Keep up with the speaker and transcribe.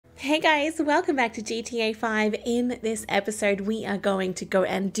Hey guys, welcome back to GTA 5. In this episode, we are going to go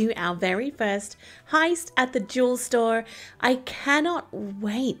and do our very first heist at the jewel store. I cannot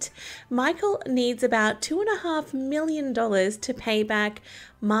wait. Michael needs about $2.5 million to pay back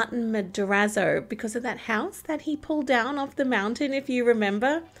Martin Madrazo because of that house that he pulled down off the mountain, if you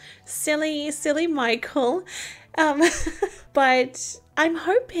remember. Silly Michael. But I'm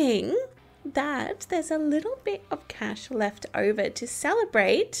hoping that there's a little bit of cash left over to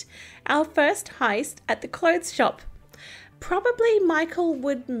celebrate our first heist at the clothes shop. Probably Michael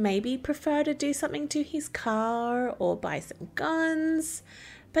would maybe prefer to do something to his car or buy some guns.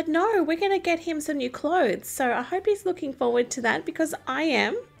 But no, we're going to get him some new clothes. So I hope he's looking forward to that because I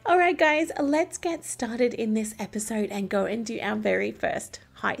am. Alright guys, let's get started in this episode and go and do our very first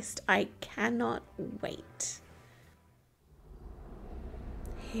heist. I cannot wait.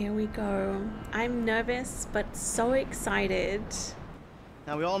 Here we go. I'm nervous, but so excited.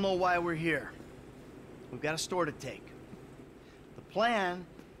 Now we all know why we're here. We've got a store to take. The plan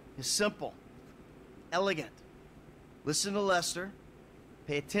is simple, elegant. Listen to Lester,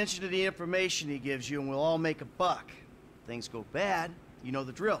 pay attention to the information he gives you, and we'll all make a buck. If things go bad, you know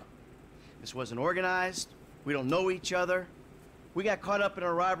the drill. This wasn't organized, we don't know each other. We got caught up in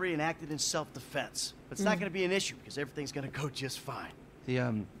a robbery and acted in self-defense. But it's not gonna be an issue, because everything's gonna go just fine.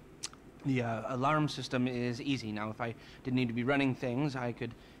 The alarm system is easy. Now, if I didn't need to be running things, I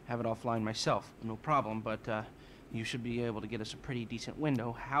could have it offline myself. No problem, but you should be able to get us a pretty decent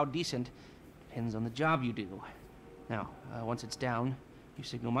window. How decent depends on the job you do. Now, once it's down, you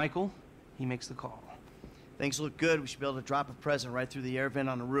signal Michael, he makes the call. Things look good. We should be able to drop a present right through the air vent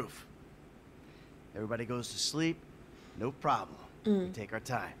on the roof. Everybody goes to sleep, no problem. We take our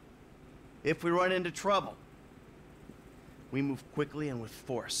time. If we run into trouble, we move quickly and with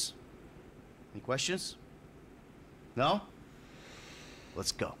force. Any questions? No?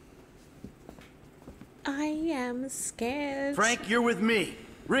 Let's go. I am scared. Frank, you're with me.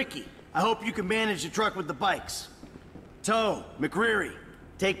 Ricky, I hope you can manage the truck with the bikes. Toe, McReary,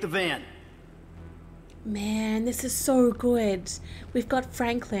 take the van. Man, this is so good. We've got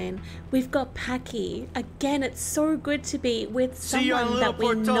Franklin. We've got Packy. Again, it's so good to be with See you on someone Little that we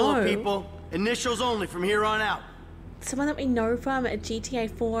Portola, know. people. Initials only from here on out. Someone that we know from GTA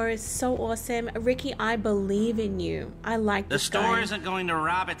 4 is so awesome. Ricky, I believe in you. I like this guy. The store isn't going to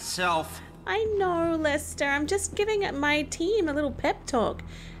rob itself. I know, Lester. I'm just giving my team a little pep talk.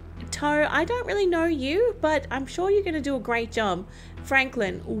 Toe, I don't really know you, but I'm sure you're going to do a great job.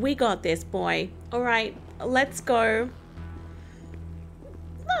 Franklin, we got this, boy. All right, let's go.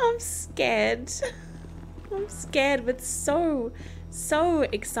 I'm scared. I'm scared, but so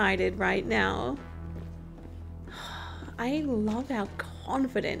excited right now. I love how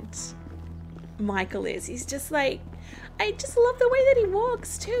confident Michael is. He's just like, I just love the way that he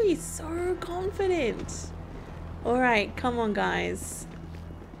walks too. He's so confident. All right, come on guys.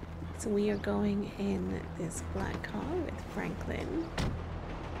 So we are going in this black car with Franklin.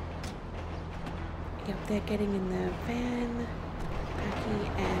 Yep, they're getting in the van.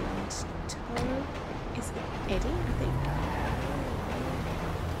 Packy and Toe. Is it Eddie, I think?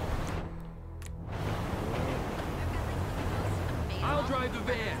 I'll drive the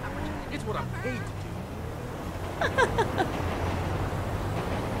van. It's what I'm paid to do.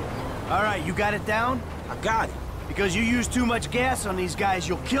 All right, you got it down? I got it. Because you use too much gas on these guys,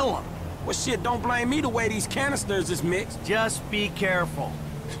 you'll kill them. Well, shit, don't blame me the way these canisters is mixed. Just be careful.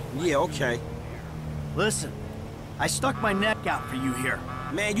 Yeah, okay. Listen, I stuck my neck out for you here.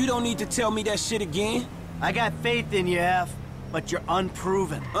 Man, you don't need to tell me that shit again. I got faith in you, F, but you're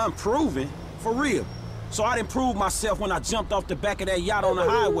unproven. Unproven? For real. So I didn't prove myself when I jumped off the back of that yacht on the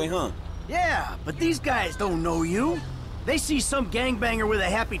highway, huh? Yeah, but these guys don't know you. They see some gangbanger with a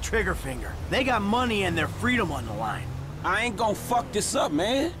happy trigger finger. They got money and their freedom on the line. I ain't gonna fuck this up,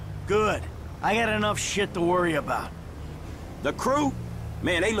 man. Good. I got enough shit to worry about. The crew?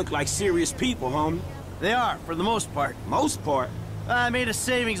 Man, they look like serious people, homie. They are, for the most part. Most part. I made a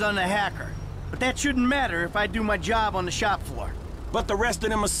savings on the hacker. But that shouldn't matter if I do my job on the shop floor. But the rest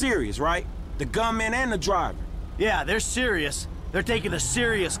of them are serious, right? The gunman and the driver. Yeah, they're serious. They're taking a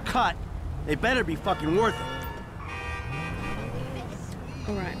serious cut. They better be fucking worth it.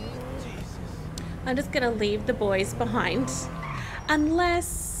 Alright. I'm just gonna leave the boys behind.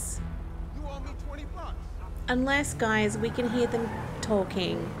 Unless, guys, we can hear them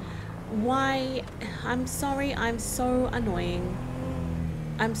talking. Why? I'm sorry, I'm so annoying.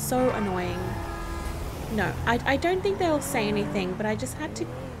 I'm so annoying. No, I don't think they'll say anything, but I just had to,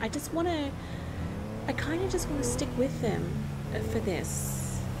 I kind of just want to stick with them for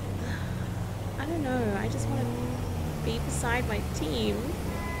this. I don't know, I just want to be beside my team.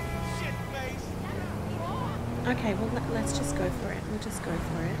 Okay, well, let's just go for it. We'll just go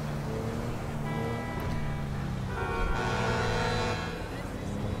for it.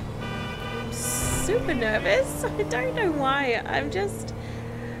 I'm super nervous. I don't know why.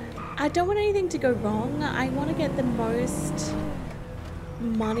 I don't want anything to go wrong. I want to get the most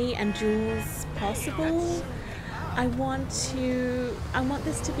money and jewels possible. I want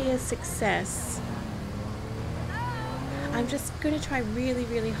this to be a success. I'm just going to try really,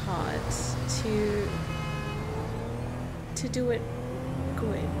 really hard to do it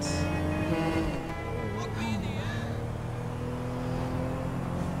good.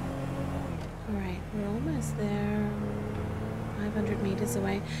 Alright, we're almost there. 500 meters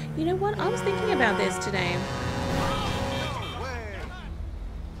away. You know what? I was thinking about this today.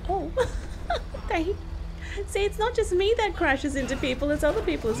 Oh, see, it's not just me that crashes into people, it's other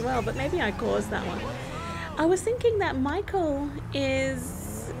people as well, but maybe I caused that one. I was thinking that Michael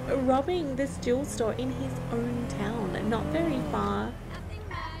is robbing this jewel store in his own town, not very far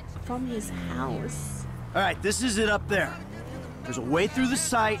from his house. Alright, this is it up there. There's a way through the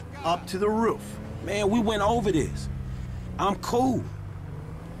site up to the roof. Man, we went over this. I'm cool.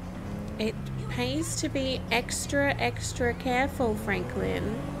 It pays to be extra careful,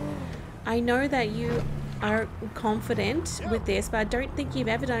 Franklin. I know that you are confident with this, but I don't think you've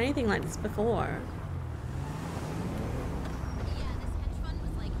ever done anything like this before.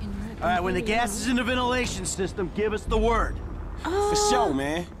 Alright, when the gas is in the ventilation system, give us the word. Oh, For sure,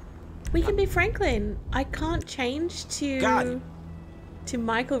 man. we can be Franklin. I can't change to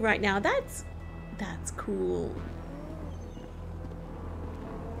Michael right now. That's cool.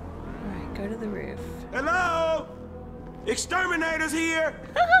 Alright, go to the roof. Hello? Exterminators here?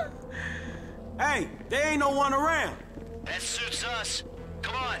 Hey, there ain't no one around. That suits us.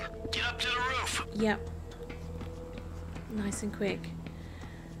 Come on, get up to the roof. Yep. Nice and quick.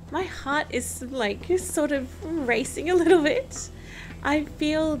 My heart is like sort of racing a little bit. I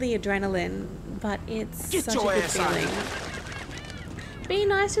feel the adrenaline, but it's Get such a your good ass out of feeling. Be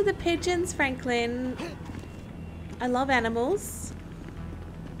nice to the pigeons, Franklin. I love animals.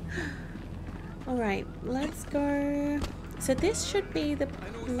 Alright, let's go. So this should be the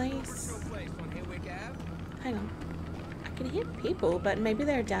place. Hang on. I can hear people, but maybe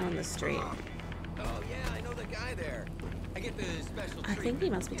they're down on the street. Oh yeah, I know the guy there. I get the special I think he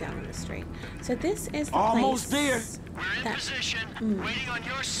must be down on the street. So this is the Almost place. We're in position, waiting on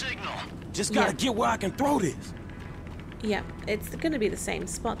your signal. Just gotta get where I can throw this. Yeah, it's going to be the same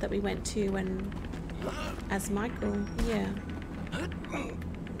spot that we went to when, as Michael. Yeah,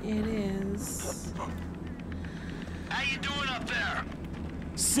 it is. How you doing up there?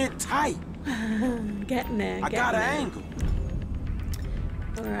 Sit tight. Getting there. I got an angle.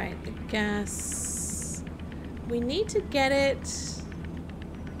 All right, the gas. We need to get it.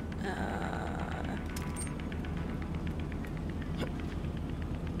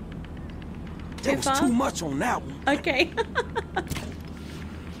 There was too much on that one. Okay.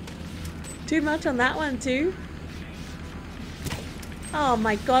 Too much on that one too. Oh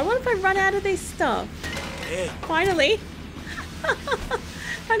my god, what if I run out of this stuff? Yeah, Finally.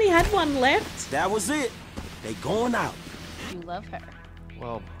 Only had one left. that was it. They going out. You love her.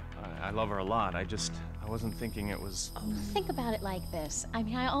 Well, I love her a lot. I wasn't thinking it was... Think about it like this. I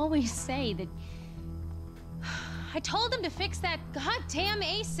mean, I always say that... I told him to fix that goddamn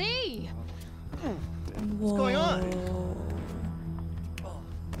AC! What's going on?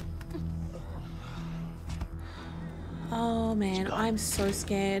 Oh man, I'm so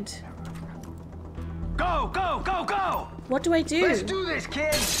scared. Go, go, go, go! What do I do? Let's do this,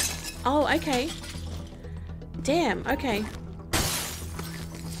 kids! Oh, okay. Damn, okay.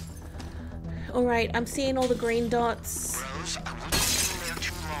 Alright, I'm seeing all the green dots. Rose, I won't stay in there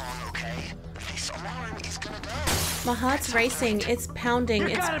too long, okay? This alarm is gonna go. My heart's racing. It's pounding.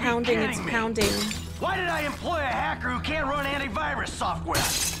 It's gotta be pounding. It's kidding me. pounding. Why did I employ a hacker who can't run antivirus software?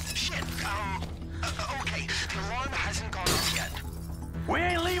 Shit, okay, the alarm hasn't gone off yet. We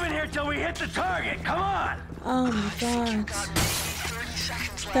ain't leaving here till we hit the target, come on! Oh my god. 30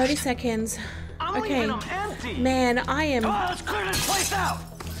 seconds left. 30 seconds. I'm Okay. leaving them empty! Man, I am Come on, let's clear this place out!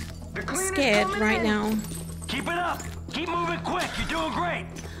 The cleaner's scared coming right in. now. Keep it up! Keep moving quick, you're doing great!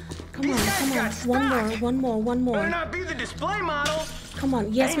 Come on, guys come on. got One more, stock. one more, one Better more. not be the display model! Come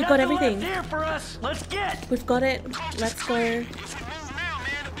on. Yes, Ain't we've got nothing everything. left here for us. Let's get! We've got it. Let's go. If we move now,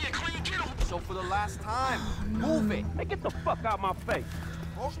 man, it'll be a clean kill. So for the last time, move it. Hey, get the fuck out my face.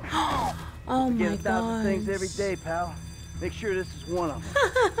 Oh my Get 1,000 things god. every day, pal. Make sure this is one of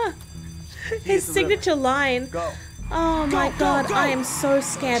them. His signature line. Go. Oh my Go, god, go. I am so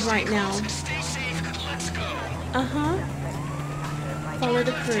scared right now. Stay safe. Let's go. Uh-huh. Follow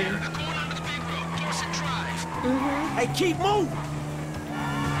the crew. Going onto the big road. Dorset Drive. Hey, keep moving.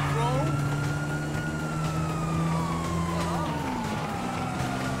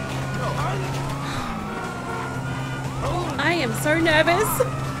 I am so nervous.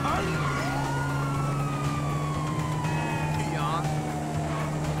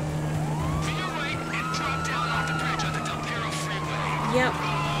 Yep.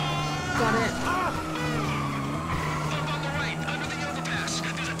 Got it.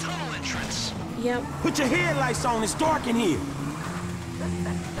 Yep. Put your headlights on, it's dark in here.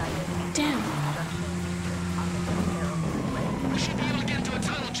 Damn. We should be able to get into a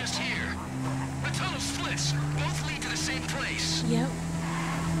tunnel just here. The tunnel splits. Both lead to the same place. Yep.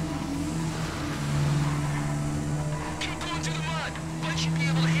 Keep going through the mud. Bud should be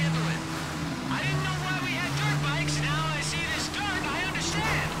able to handle it. I didn't know why we had dirt bikes. Now I see this dirt. I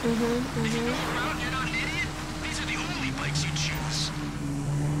understand. If you go around, you're not an idiot. These are the only bikes you choose.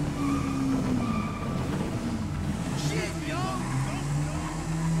 Shit, yo!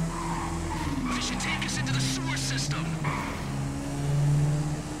 This should take us into the sewer system.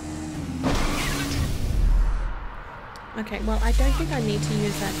 Okay, well, I don't think I need to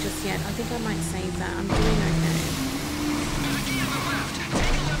use that just yet. I think I might save that. I'm doing okay. There's a key on the left. Take a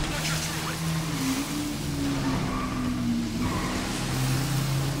left once you're through it.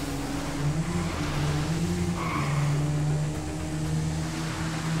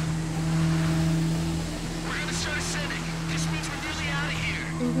 We're gonna start ascending. This means we're nearly out of here.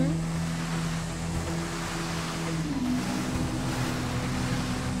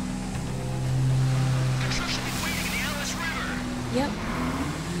 The truck should be waiting in the Alice River. Yep.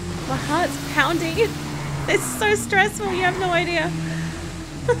 My heart's pounding. It's so stressful, you have no idea.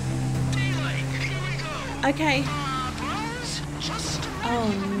 Daylight. Here we go. Okay. Bros, just Oh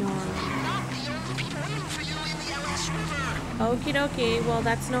not the only people waiting for you in the Alice River. no. Okie dokie. Well,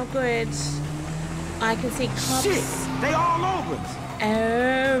 that's not good. I can see cops Shit, they all over us.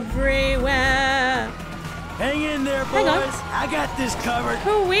 everywhere. Hang in there, boys. Hang on. I got this covered.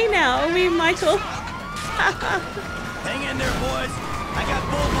 Who are we now? Are we Michael? Hang in there, boys. I got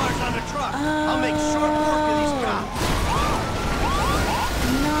bull bars on the truck. I'll make short work of these cops.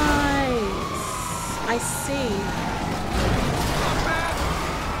 Nice. I see.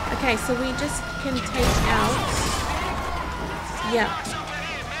 Okay, so we just can take out. Yep.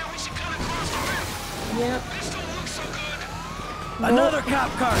 Yep. Another cop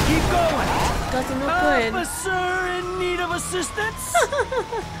car. Keep going. Doesn't look good. Officer in need of assistance?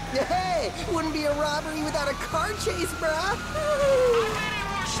 Hey, wouldn't be a robbery without a car chase, bruh.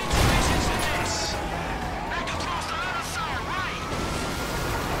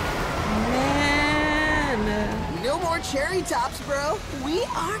 Man. No more cherry tops, bro. We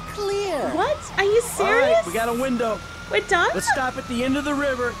are clear. What? Are you All right, serious? we got a window. We're done? Let's stop at the end of the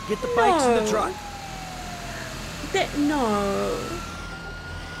river. Get the bikes in the No. truck. No.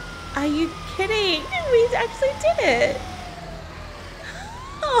 Are you kidding? We actually did it.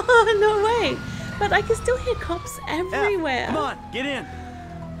 Oh, no way. But I can still hear cops everywhere. Come on, get in.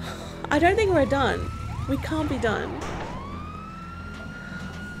 I don't think we're done. We can't be done.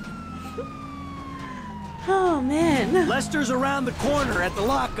 Oh, man. Lester's around the corner at the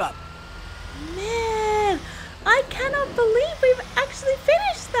lockup. Man, I cannot believe we've actually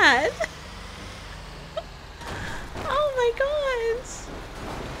finished that. Oh my god.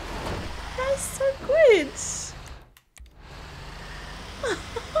 That's so good.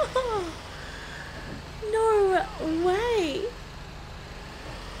 No way.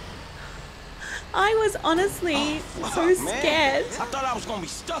 I was honestly so Man, scared. I thought I was gonna be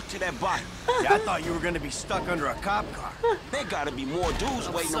stuck to that bike. Yeah, I thought you were gonna be stuck under a cop car. There gotta be more dudes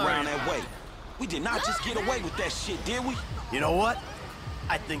waiting sorry. around that way. We did not just get away with that shit, did we? You know what?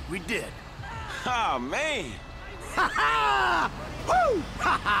 I think we did. Oh, man. Ha ha! Woo!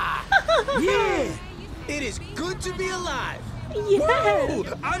 Ha ha! Yeah! It is good to be alive. Yeah. Woo!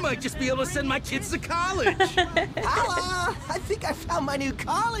 I might just be able to send my kids to college. Holla! I think I found my new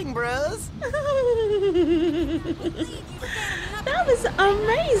calling, bros. That was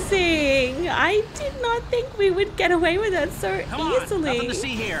amazing. I did not think we would get away with that so easily. Nothing to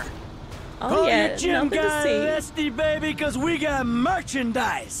see here. Oh Call yeah, your gym nothing to guy see. Lesty, baby, because we got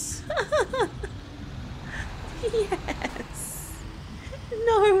merchandise. Yes.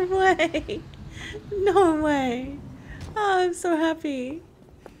 No way. No way. Oh, I'm so happy.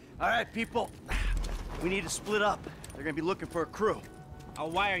 All right, people. We need to split up. They're gonna be looking for a crew.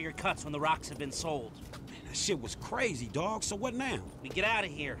 I'll wire your cuts when the rocks have been sold. That shit was crazy, dog. So what now? We get out of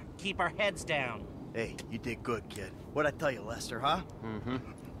here. Keep our heads down. Hey, you did good, kid. What'd I tell you, Lester, huh? Mm-hmm. All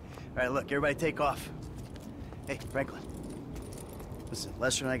right, look, everybody take off. Hey, Franklin. Listen,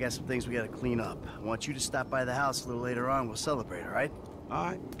 Lester and I got some things we gotta clean up. I want you to stop by the house a little later on. We'll celebrate, all right? All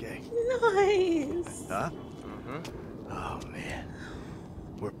right. Okay. Nice. Huh? Oh, man.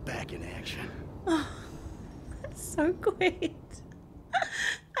 We're back in action. Oh, that's so great.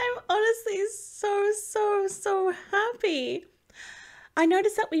 I'm honestly so happy. I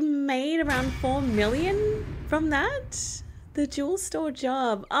noticed that we made around 4 million from that. The jewel store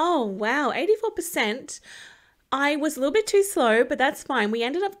job. Oh, wow. 84%. I was a little bit too slow, but that's fine. We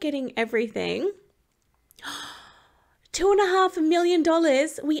ended up getting everything. $2.5 million.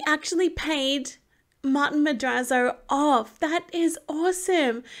 We actually paid Martin Madrazo off. That is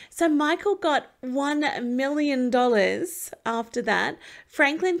awesome. So Michael got $1 million after that.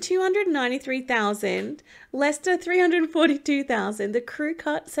 Franklin, $293,000. Lester, $342,000. The crew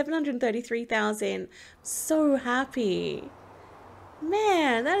cut $733,000. So happy.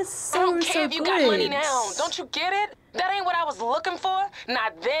 Man, that is so I don't care so if you good. got money now. Don't you get it? That ain't what I was looking for.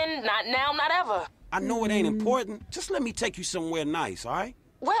 Not then, not now, not ever. I know it ain't important. Just let me take you somewhere nice, all right?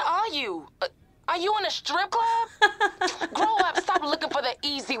 Where are you? Are you in a strip club? Grow up. Stop looking for the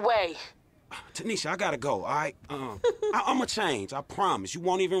easy way. Tanisha, I gotta go, all right? I'ma change. I promise. You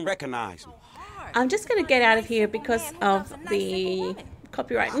won't even recognize me. I'm just going to get out of here because of the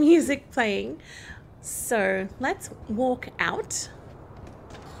copyright music playing. So let's walk out.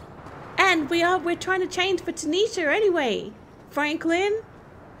 And we're trying to change for Tanisha anyway. Franklin.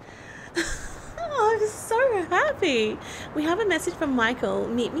 Oh, I'm so happy. We have a message from Michael.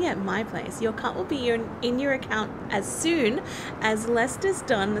 Meet me at my place. Your cut will be in your account as soon as Lester's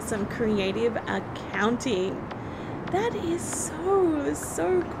done some creative accounting. That is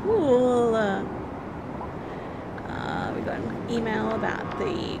so cool. We got an email about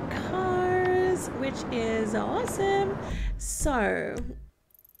the cars, which is awesome. So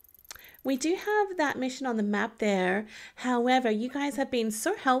we do have that mission on the map there. However, you guys have been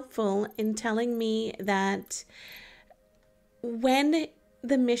so helpful in telling me that when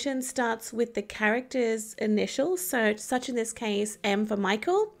the mission starts with the character's initials, so such in this case M for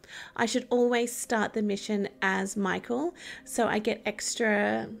Michael, I should always start the mission as Michael so I get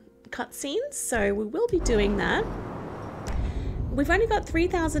extra cutscenes. So we will be doing that. We've only got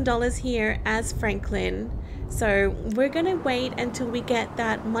 $3,000 here as Franklin. So we're going to wait until we get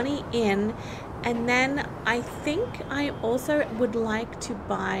that money in. And then I think I also would like to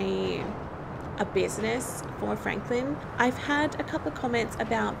buy a business for Franklin. I've had a couple of comments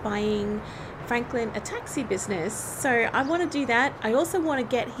about buying Franklin a taxi business. So I want to do that. I also want to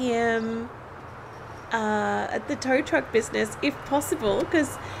get him the tow truck business if possible,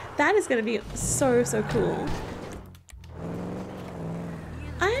 because that is going to be so cool.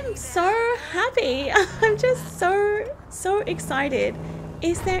 I'm so happy. I'm just so excited.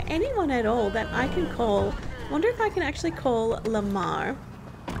 Is there anyone at all that I can call? Wonder if I can actually call Lamar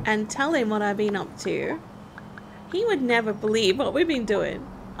and tell him what I've been up to. He would never believe what we've been doing.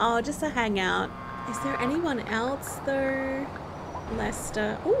 Oh, just a hangout. Is there anyone else though?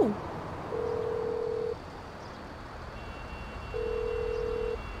 Lester. Ooh.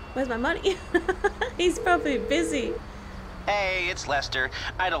 Where's my money? He's probably busy. Hey, it's Lester.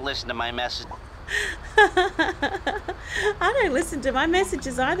 I don't listen to my message. I don't listen to my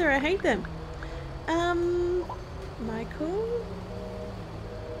messages either. I hate them. Michael?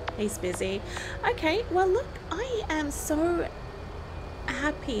 He's busy. Okay, well look, I am so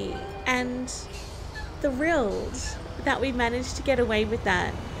happy and thrilled that we managed to get away with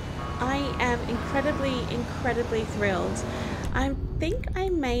that. I am incredibly thrilled. I think I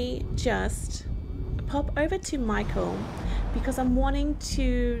may just pop over to Michael because I'm wanting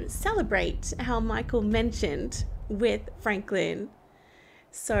to celebrate how Michael mentioned with Franklin.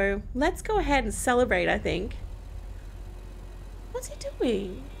 So let's go ahead and celebrate, I think. What's he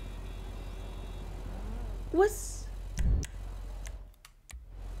doing? Was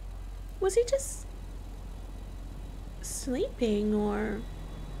he just sleeping, or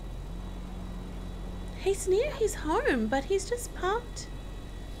he's near his home, but he's just parked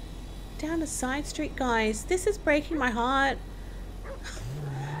down a side street? Guys, this is breaking my heart.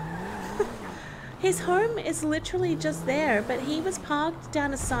 His home is literally just there, but he was parked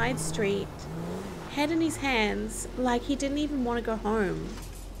down a side street, head in his hands, like he didn't even want to go home.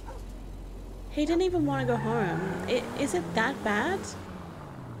 He didn't even want to go home. Is it that bad?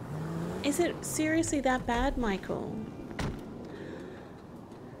 Is it seriously that bad, Michael?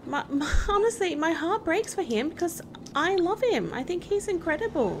 Honestly, my heart breaks for him because I love him. I think he's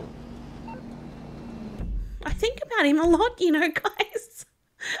incredible. I think about him a lot, you know, guys.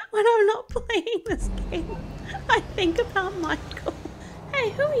 When I'm not playing this game, I think about Michael. Hey,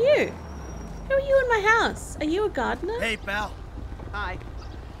 who are you? Who are you in my house? Are you a gardener? Hey, pal. Hi.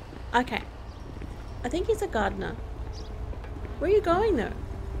 Okay. I think he's a gardener. Where are you going though?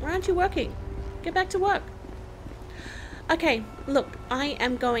 Why aren't you working? Get back to work. Okay, look, I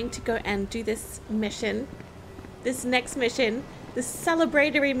am going to go and do this mission. This next mission. This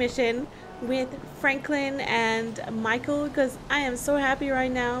celebratory mission with Franklin and Michael, because I am so happy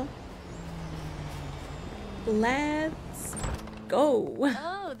right now. Let's go.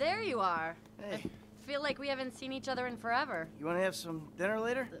 Oh, there you are. Hey. I feel like we haven't seen each other in forever. You want to have some dinner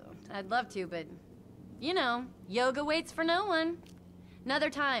later? I'd love to, but you know, yoga waits for no one. Another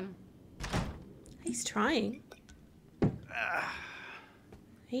time. He's trying.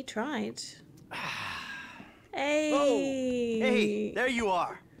 He tried. Hey. Oh, hey, there you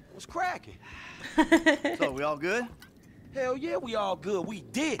are. What's cracking? So, we all good? Hell yeah, we all good. We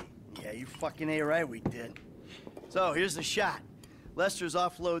did it. Yeah, you fucking A right, we did. So, here's the shot. Lester's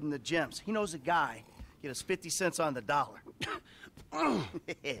offloading the gems. He knows a guy. Get us 50 cents on the dollar.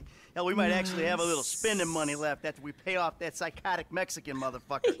 Hell, we might actually have a little spending money left after we pay off that psychotic Mexican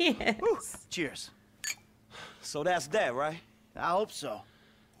motherfucker. Yes. Whew. Cheers. So that's that, right? I hope so.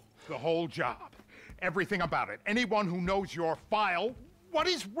 The whole job. Everything about it. Anyone who knows your file, what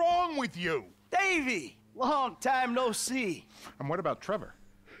is wrong with you? Davey! Long time no see. And what about Trevor?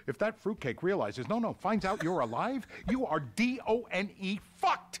 If that fruitcake realizes, finds out you're alive, you are D-O-N-E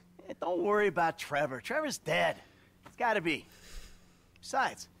fucked. Hey, don't worry about Trevor. Trevor's dead. It's gotta be.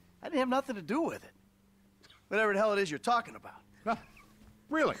 Besides, I didn't have nothing to do with it. Whatever the hell it is you're talking about.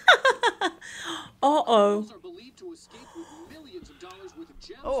 Really? Uh-oh. Are believed to escape with millions of dollars worth of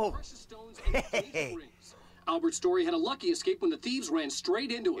gems, Oh. precious stones, and engagement rings. Albert's story had a lucky escape when the thieves ran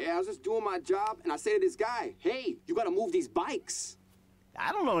straight into it. Yeah, I was just doing my job, and I say to this guy, hey, you gotta move these bikes.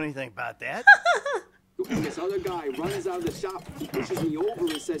 I don't know anything about that. And this other guy runs out of the shop, pushes me over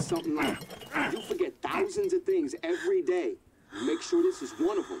and says something like, you forget thousands of things every day. Make sure this is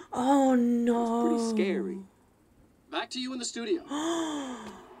one of them. Oh, no. It's pretty scary. Back to you in the studio.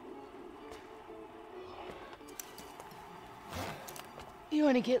 You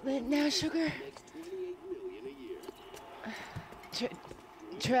want to get lit now, sugar?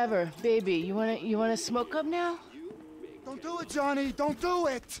 Trevor, baby, you wanna smoke up now? Don't do it, Johnny. Don't do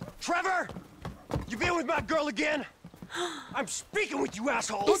it. Trevor! You been with my girl again? I'm speaking with you,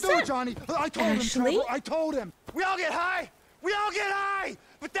 asshole. Don't do it, Johnny. I told him, Trevor. I told him. We all get high. We all get high.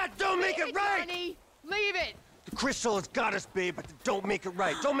 But that don't make it right. Johnny, leave it. The crystal has got us, babe, but it don't make it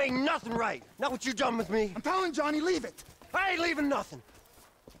right. Don't make nothing right. Not what you done with me. I'm telling Johnny, leave it. I ain't leaving nothing.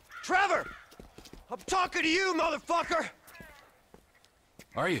 Trevor! I'm talking to you, motherfucker!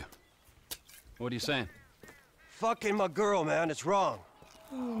 Are you? What are you saying? Fucking my girl, man. It's wrong.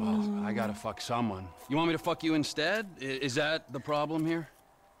 Well, I gotta fuck someone. You want me to fuck you instead? Is that the problem here?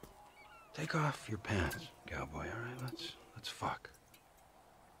 Take off your pants, cowboy, all right? Let's fuck.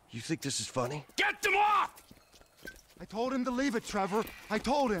 You think this is funny? Get them off! I told him to leave it, Trevor. I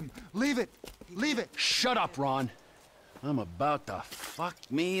told him. Leave it. Leave it. Shut up, Ron. I'm about to fuck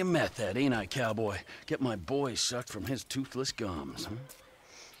me a meth head, ain't I, cowboy? Get my boy sucked from his toothless gums, huh?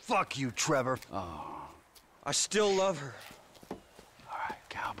 Fuck you, Trevor. Oh. I still love her. All right,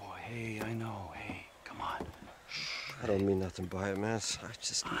 cowboy. Hey, I know. Hey, come on. I don't mean nothing by it, man.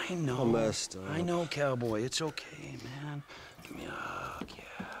 I know. I'm messed up. I know, cowboy. It's okay, man. Give me a hug,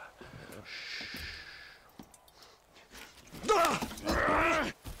 yeah.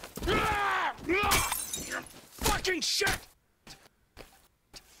 Fucking shit!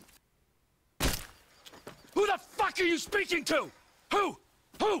 Who the fuck are you speaking to? Who?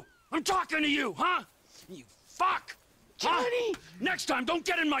 I'm talking to you, huh? You fuck! Johnny! Huh? Next time, don't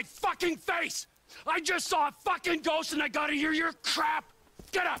get in my fucking face! I just saw a fucking ghost and I gotta hear your crap!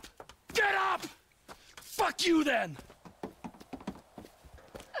 Get up! Get up! Fuck you then!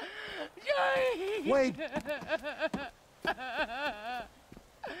 Johnny! Wait!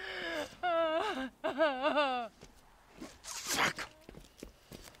 Fuck!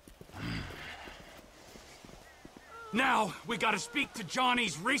 Now, we gotta speak to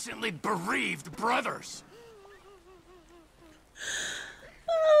Johnny's recently bereaved brothers.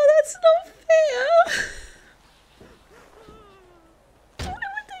 Oh, that's not fair. Why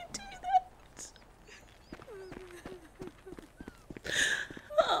would they do that?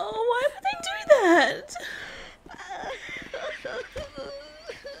 Oh, why would they do that?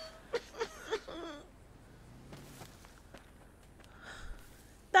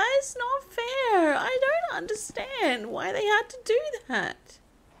 That is not fair. I don't understand why they had to do that.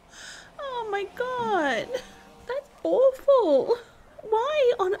 Oh my god. That's awful.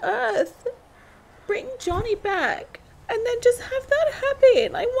 Why on earth bring Johnny back and then just have that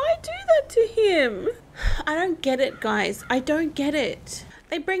happen. Like, why do that to him? I don't get it, guys. I don't get it.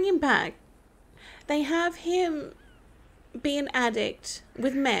 They bring him back. They have him be an addict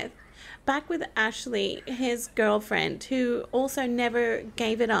with meth, back with Ashley, his girlfriend, who also never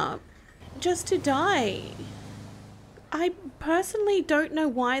gave it up, just to die. I personally don't know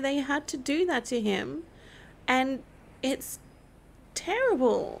why they had to do that to him, and it's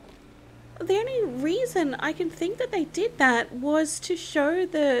terrible. The only reason I can think that they did that was to show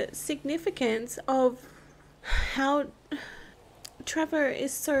the significance of how Trevor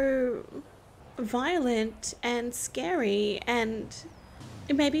is so violent and scary, and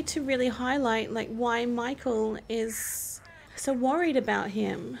maybe to really highlight like why Michael is so worried about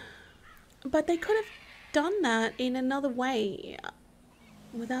him. But they could have done that in another way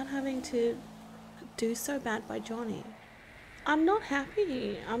without having to do so bad by Johnny. I'm not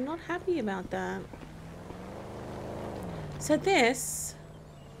happy. I'm not happy about that. So this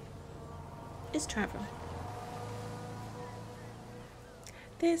is Trevor.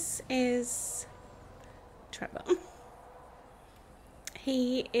 This is Trevor.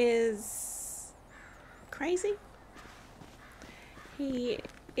 He is crazy. He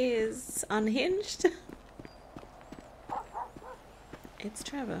is unhinged. It's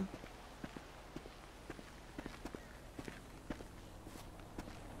Trevor.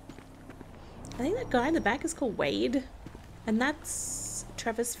 I think that guy in the back is called Wade, and that's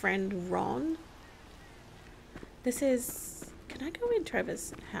Trevor's friend Ron. This is... Can I go in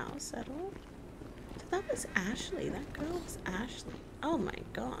Trevor's house at all? So that was Ashley. That girl was Ashley. Oh my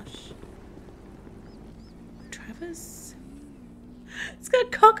gosh. Trevor's... It's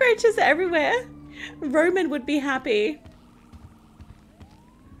got cockroaches everywhere. Roman would be happy.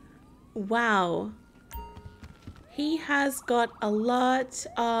 Wow. He has got a lot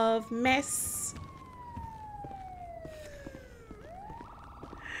of mess.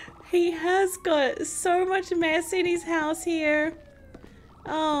 He has got so much mess in his house here.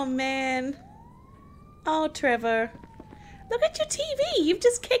 Oh man. Oh, Trevor. Look at your TV. You've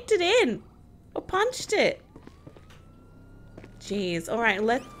just kicked it in. Or punched it. Jeez. Alright,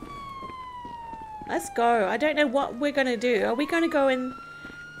 let's go. I don't know what we're gonna do. Are we gonna go and...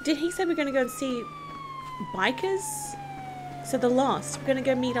 Did he say we're gonna go and see bikers? So the Lost. We're gonna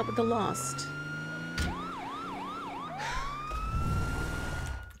go meet up with the Lost.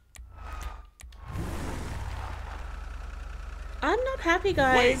 I'm not happy,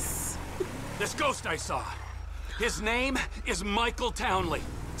 guys. Wait. This ghost I saw. His name is Michael Townley.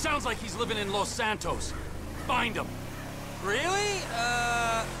 Sounds like he's living in Los Santos. Find him. Really?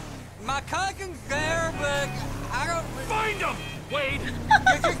 My cousin's there, but I don't... Find him! Wade!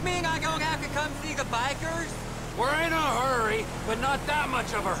 Does this mean I don't have to come see the bikers? We're in a hurry, but not that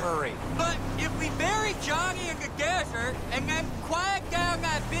much of a hurry. But if we bury Johnny in the desert and then quiet down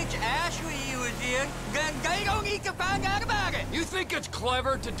that bitch Ashley he was in, then they don't need to find out about it. You think it's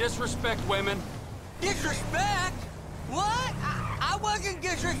clever to disrespect women? Disrespect? What? I wasn't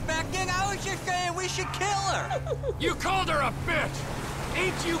disrespecting. I was just saying we should kill her. You called her a bitch.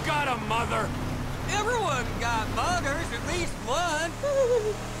 Ain't you got a mother? Everyone got mothers, at least one.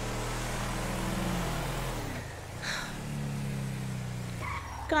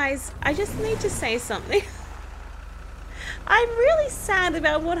 Guys, I just need to say something. I'm really sad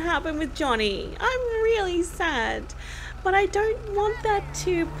about what happened with Johnny. I'm really sad. But I don't want that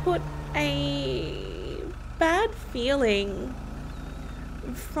to put a bad feeling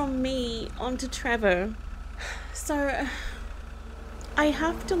from me onto Trevor. So I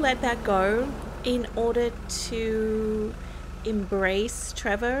have to let that go in order to embrace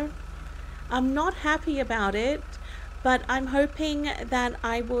Trevor. I'm not happy about it, but I'm hoping that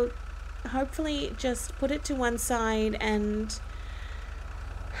I will hopefully just put it to one side and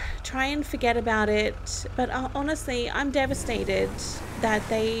try and forget about it. But honestly, I'm devastated that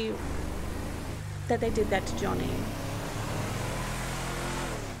they did that to Johnny.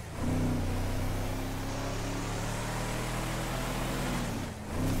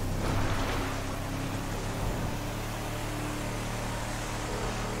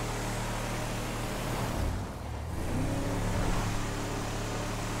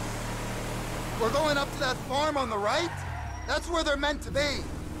 We're going up to that farm on the right. That's where they're meant to be.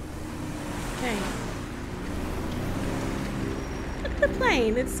 Okay. Look at the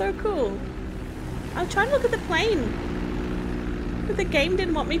plane. It's so cool. I'm trying to look at the plane, but the game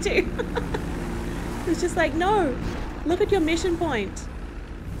didn't want me to. It's just like, no. Look at your mission point.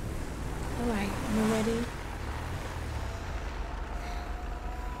 Alright, we're ready.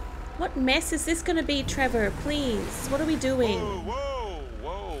 What mess is this gonna be, Trevor? Please. What are we doing? Whoa,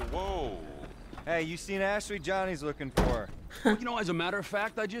 whoa, whoa, whoa. Hey, you seen Ashley? Johnny's looking for her. Well, you know, as a matter of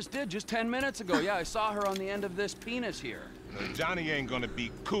fact, I just did, just 10 minutes ago. Yeah, I saw her on the end of this penis here. Johnny ain't gonna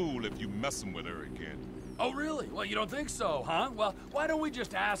be cool if you messing with her again. Oh, really? Well, you don't think so, huh? Well, why don't we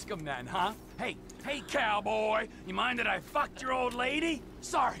just ask him then, huh? Hey, cowboy, you mind that I fucked your old lady?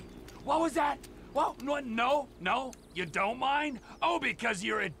 Sorry, what was that? Well, no, you don't mind? Oh, because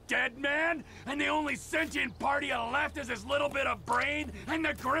you're a dead man? And the only sentient part you left is this little bit of brain and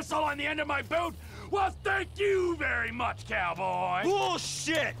the gristle on the end of my boot? Well, thank you very much, cowboy.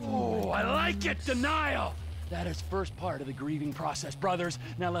 Bullshit! Oh, I like it, denial. That is first part of the grieving process, brothers.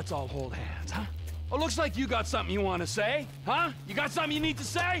 Now let's all hold hands, huh? Oh, looks like you got something you want to say, huh? You got something you need to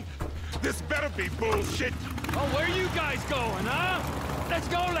say? This better be bullshit. Oh, where you guys going, huh? Let's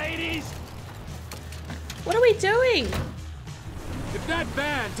go, ladies. What are we doing? If that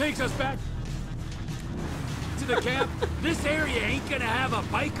van takes us back to the camp, this area ain't gonna have a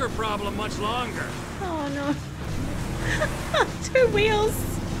biker problem much longer. Oh no. 2 wheels.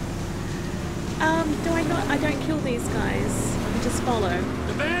 Do I not? I don't kill these guys. I just follow.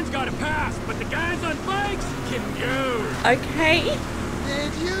 The van's gotta pass, but the guys on bikes can go. Okay.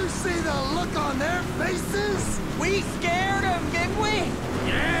 Did you see the look on their faces? We scared them, didn't we?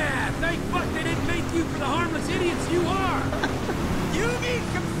 Yeah, thank fuck they didn't make you for the harmless idiots you are. You need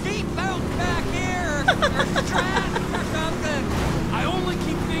some seatbelts back here, or straps or something. I only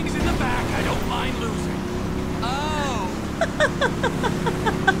keep things in the back I don't mind losing. Oh.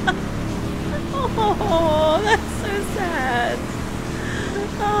 Oh, that's so sad.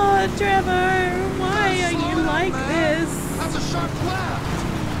 Oh, Trevor, why are you like this? That's a sharp left.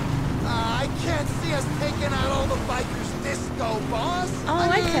 I can't see us taking out all the bikers disco, boss. Oh,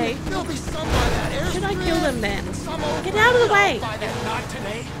 okay. There'll be some by that airstrip. Should I kill them then? Get out of the way. If not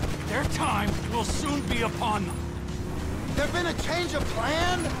today, their time will soon be upon them. There been a change of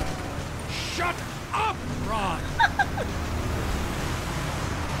plan? Shut up, Ron.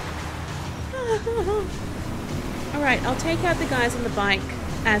 Alright, I'll take out the guys on the bike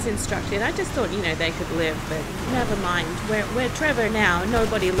as instructed. I just thought, you know, they could live, but never mind. We're Trevor now.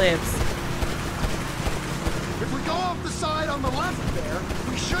 Nobody lives. If we go off the side on the left there,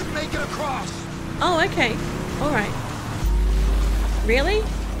 we should make it across. Oh, okay. Alright. Really?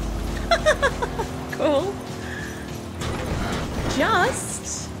 Cool.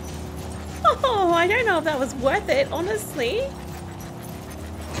 Just? Oh, I don't know if that was worth it, honestly.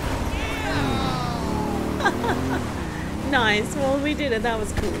 Nice. Well, we did it. That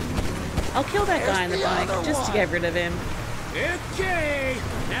was cool. I'll kill that guy on the bike just to get rid of him. Okay.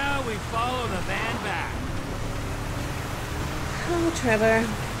 Now we follow the van back. Oh, Trevor.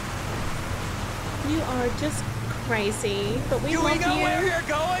 You are just crazy, but we love you. Do we know where you're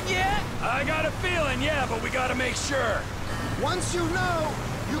going yet? I got a feeling, yeah, but we gotta make sure. Once you know,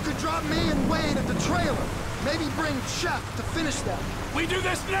 you could drop me and Wade at the trailer. Maybe bring Chef to finish them. We do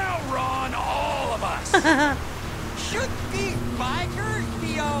this now, Ron, all of us. Should these bikers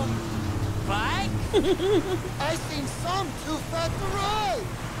be on bike? I've seen some too fat to ride.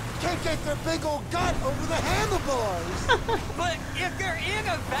 Can't get their big old gut over the handlebars. But if they're in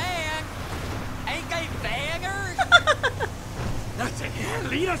a van, ain't they vanners? That's it. Yeah,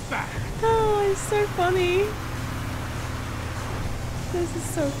 lead us back. Oh, it's so funny. This is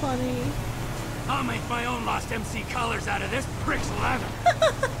so funny. I'll make my own Lost MC colors out of this brick's leather.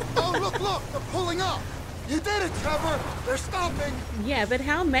 Oh, look, they're pulling up. You did it, Trevor. They're stopping. Yeah, but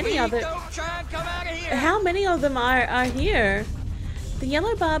how many of it? Don't try and come out of here. How many of them are here? The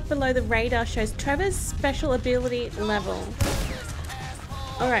yellow bar below the radar shows Trevor's special ability level.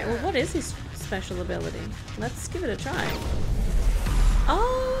 Alright, well, what is his special ability? Let's give it a try.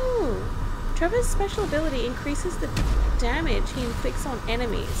 Oh! Trevor's special ability increases the damage he inflicts on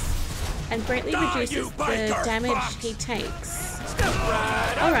enemies and greatly reduces the damage he takes.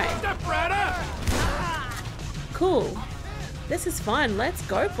 Alright. Step right up. Cool. This is fun. Let's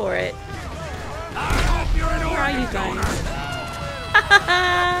go for it. I hope you're an Where are you guys?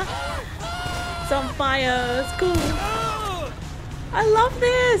 It's on fire. It's cool. I love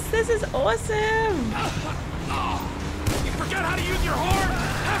this. This is awesome. You forget how to use your horn?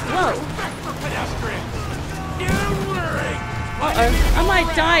 Have some Whoa. respect for pedestrians. Don't worry. Uh-oh. I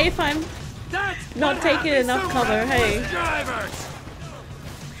might die if I'm not taking enough cover. Hey. Drivers.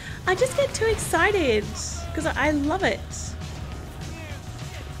 I just get too excited because I love it.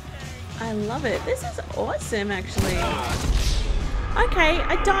 I love it. This is awesome, actually. Okay,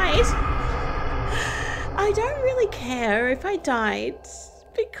 I died. I don't really care if I died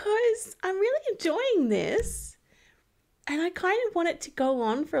because I'm really enjoying this. And I kind of want it to go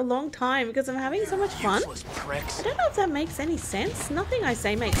on for a long time because I'm having so much fun. I don't know if that makes any sense. Nothing I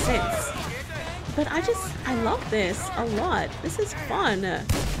say makes sense. But I love this a lot. This is fun.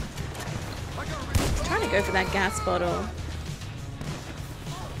 Trying to go for that gas bottle.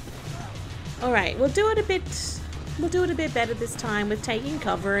 All right, we'll do it a bit better this time with taking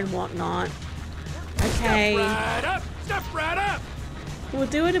cover and whatnot. Okay. Step right up! Step right up! We'll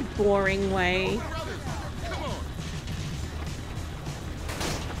do it a boring way.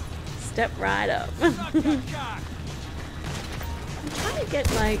 Step right up. I'm trying to get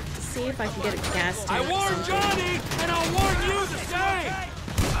like, see if I can get a gas tank. I warned Johnny, and I'll warn you the same.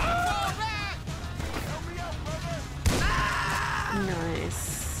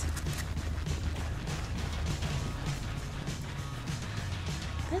 Nice.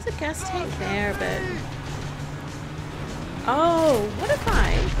 There's a gas tank there, but oh, what if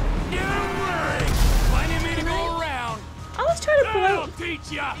I? Don't worry, plenty of me to go around. I was trying to blow. I'll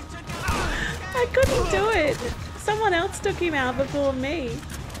teach ya. I couldn't do it. Someone else took him out before me.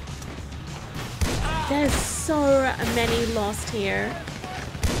 There's so many lost here.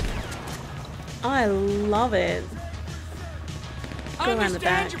 I love it. Go around the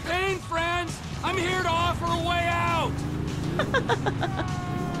back. Understand your pain, friends. I'm here to offer a way out.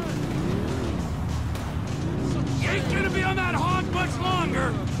 You ain't gonna be on that hog much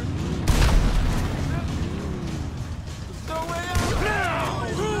longer. No way out. Now,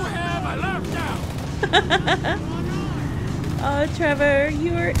 who have I left out? Oh, Trevor,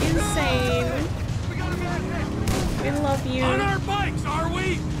 you are insane. We love you. On our bikes, are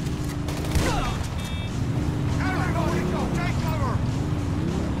we?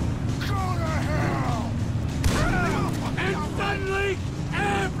 And suddenly,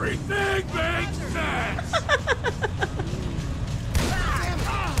 everything makes sense.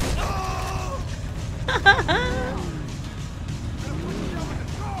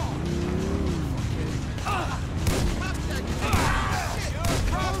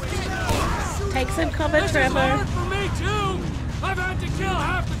 Take some cover, This Trevor. is hard for me too. I've had to kill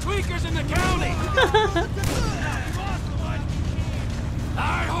half the tweakers in the county.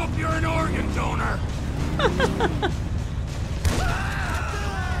 I hope you're an organ donor.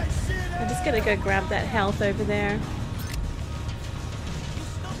 I'm just gonna go grab that health over there.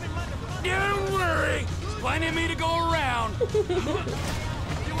 Don't worry, there's plenty of me to go around.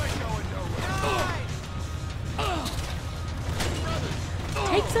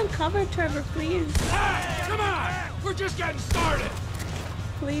 Take some cover, Trevor, please. Hey, come on, we're just getting started.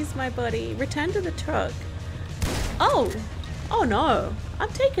 Please, my buddy. Return to the truck. Oh! Oh no. I'm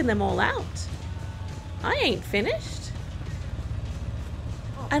taking them all out. I ain't finished.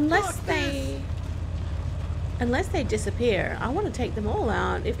 Unless they disappear. I want to take them all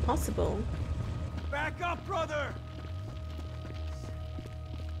out if possible. Back up, brother.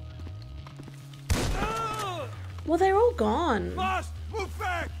 Well, they're all gone. Boss, move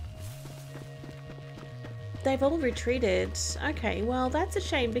back. They've all retreated. Okay, well, that's a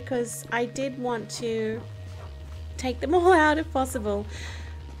shame because I did want to take them all out if possible.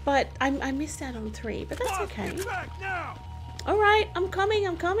 But I missed out on 3, but that's okay. Alright, I'm coming.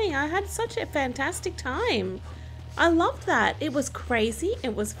 I had such a fantastic time. I loved that. It was crazy.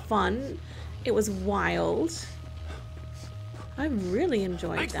 It was fun. It was wild. I really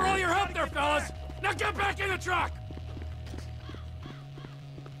enjoyed Thanks that. for all your help there, fellas. Now get back in the truck.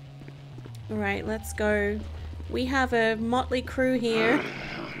 Alright, let's go. We have a motley crew here.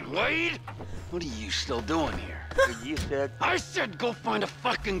 Wade? What are you still doing here? You said... I said go find a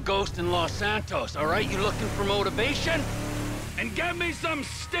fucking ghost in Los Santos, all right? You looking for motivation? And get me some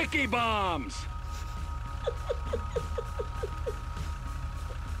sticky bombs.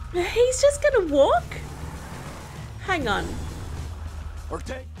 He's just gonna walk? Hang on.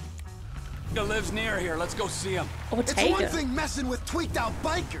 Ortega lives near here. Let's go see him. It's one thing messing with tweaked out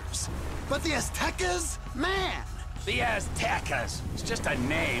bikers, but the Aztecas? Man! The Aztecas. It's just a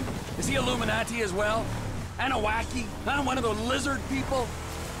name. Is he Illuminati as well? Anahuac? Huh? One of those lizard people?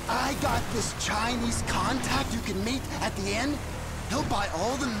 I got this Chinese contact you can meet at the end. He'll buy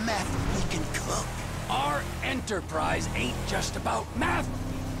all the meth we can cook. Our enterprise ain't just about meth.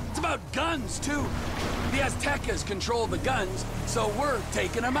 It's about guns, too. The Aztecas control the guns, so we're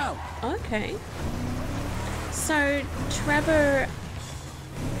taking them out. Okay. So, Trevor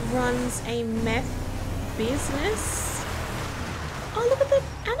runs a meth business. Oh, look at the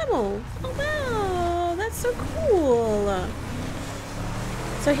animal. Oh, wow. That's so cool.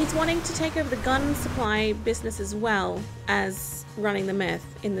 So he's wanting to take over the gun supply business as well as running the meth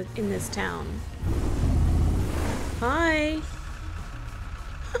in this town. Hi.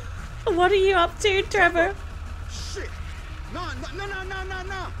 What are you up to, Trevor? Shit! No!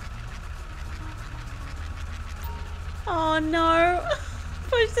 Oh no.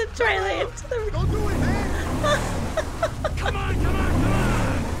 For Push the trailer into the... Don't do it, man! Come on, come on, come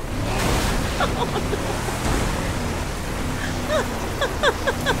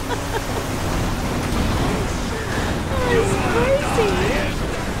Oh, it's crazy.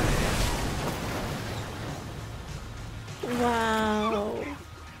 Wow.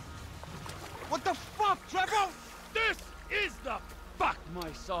 What the fuck, Trevor? This is the fuck,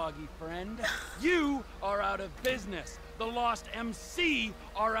 my soggy friend. You are out of business. The Lost MC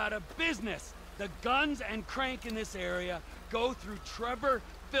are out of business. The guns and crank in this area go through Trevor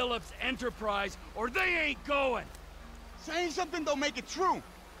Phillips Enterprise, or they ain't going. Saying something don't make it true.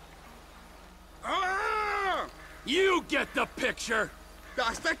 Ah! You get the picture. The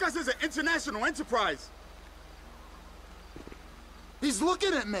Aztecas is an international enterprise. He's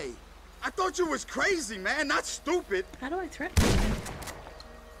looking at me. I thought you was crazy, man, not stupid. How do I threaten him?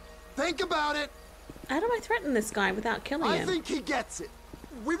 Think about it. How do I threaten this guy without killing him? I think he gets it.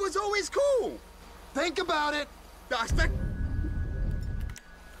 We was always cool. Think about it. The Aztecas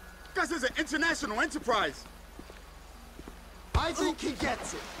is an international enterprise. I think he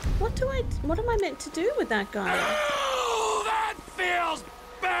gets it. What am I meant to do with that guy? Oh, that feels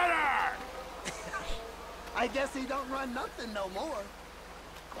better. I guess he don't run nothing no more.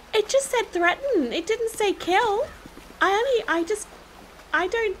 It just said threaten. It didn't say kill. I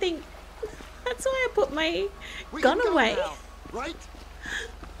don't think. That's why I put my gun away. Now, right?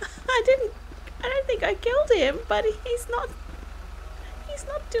 I don't think I killed him, but he's not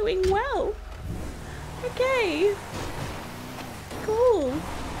doing well. Okay. Cool.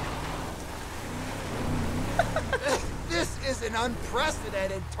 This is an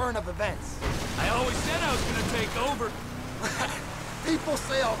unprecedented turn of events. I always said I was gonna take over. People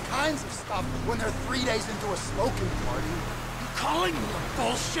say all kinds of stuff when they're 3 days into a smoking party. You calling me a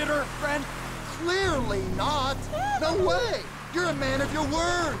bullshitter, friend? Clearly not. No way. You're a man of your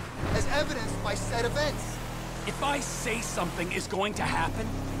word, as evidenced by said events. If I say something is going to happen,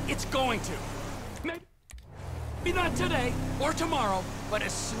 it's going to. Maybe not today or tomorrow, but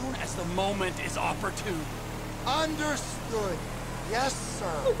as soon as the moment is opportune. Understood. Yes,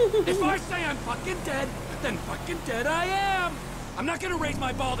 sir. If I say I'm fucking dead, then fucking dead I am. I'm not gonna raise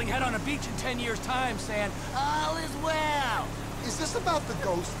my balding head on a beach in 10 years' time saying, all is well. Is this about the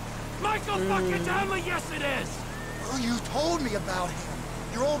ghost? Michael fucking Townley, yes it is. Well, you told me about him.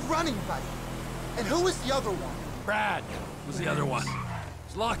 Your old running buddy. And who was the other one? Brad was the other one.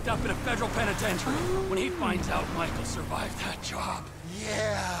 He's locked up in a federal penitentiary. When he finds out Michael survived that job.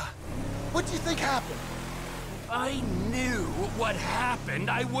 Yeah. What do you think happened? I knew what happened.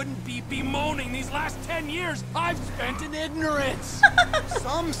 I wouldn't be bemoaning these last 10 years I've spent in ignorance.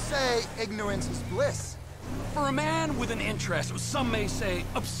 Some say ignorance is bliss. For a man with an interest, some may say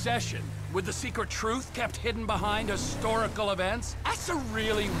obsession, with the secret truth kept hidden behind historical events, that's a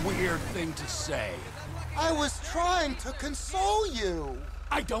really weird thing to say. I was trying to console you.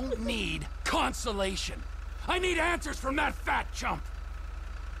 I don't need consolation. I need answers from that fat chump.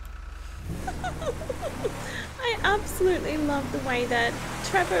 I absolutely love the way that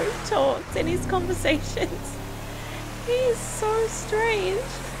Trevor talks in his conversations. He's so strange.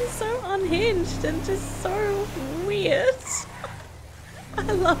 He's so unhinged and just so weird. I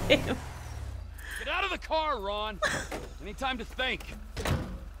love him. Get out of the car, Ron. Any time to think.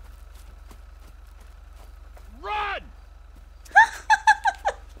 Run!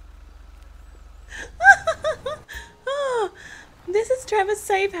 Oh, this is Trevor's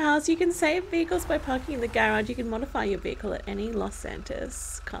safe house. You can save vehicles by parking in the garage. You can modify your vehicle at any Los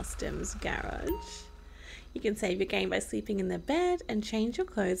Santos Customs garage. You can save your game by sleeping in the bed and change your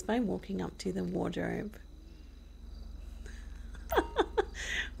clothes by walking up to the wardrobe.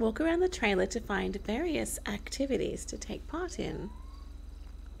 Walk around the trailer to find various activities to take part in.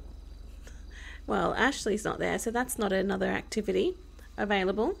 Well, Ashley's not there, so that's not another activity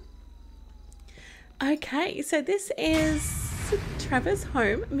available. Okay, so this is Trevor's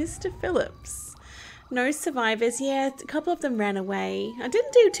home, Mr. Phillips. No survivors. Yeah, a couple of them ran away. I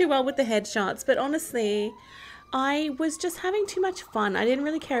didn't do too well with the headshots, but honestly, I was just having too much fun. I didn't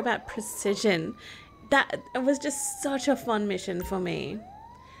really care about precision. That was just such a fun mission for me.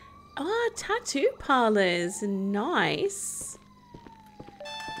 Oh, tattoo parlors. Nice.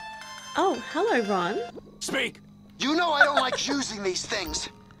 Oh, hello, Ron. Speak. You know I don't like using these things.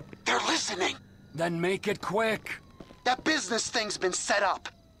 They're listening. Then make it quick. That business thing's been set up.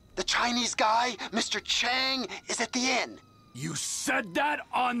 The Chinese guy, Mr. Chang, is at the inn. You said that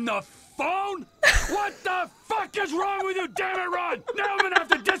on the phone? What the fuck is wrong with you, damn it, Ron? Now I'm gonna have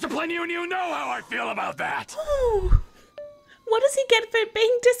to discipline you, and you know how I feel about that. Oh, what does he get for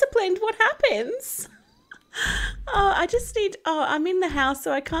being disciplined? What happens? Oh, I just need... Oh, I'm in the house,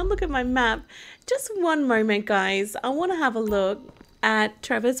 so I can't look at my map. Just one moment, guys. I want to have a look at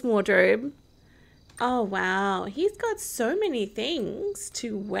Trevor's wardrobe. Oh, wow. He's got so many things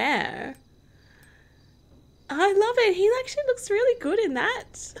to wear. I love it. He actually looks really good in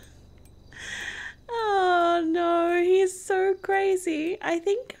that. Oh, no. He's so crazy. I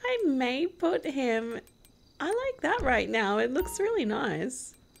think I may put him... I like that right now. It looks really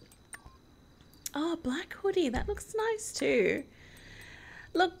nice. Oh, black hoodie. That looks nice too.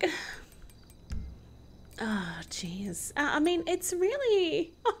 Look. Oh, jeez. I mean, it's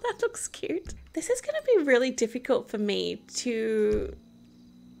really... Oh, that looks cute. This is going to be really difficult for me to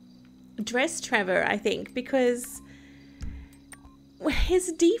dress Trevor, I think, because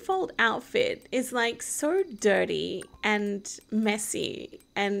his default outfit is like so dirty and messy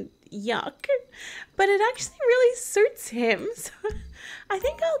and yuck, but it actually really suits him. So I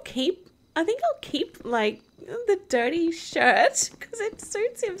think I'll keep like the dirty shirt because it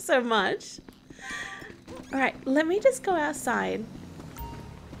suits him so much. All right, let me just go outside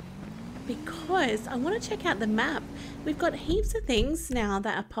because I want to check out the map. We've got heaps of things now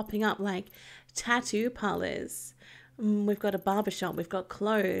that are popping up, like tattoo parlors. We've got a barbershop. We've got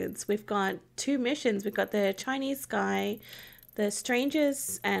clothes. We've got 2 missions. We've got the Chinese guy, the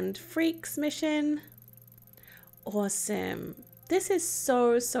Strangers and Freaks mission. Awesome. This is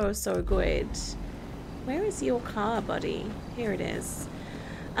so good. Where is your car, buddy? Here it is.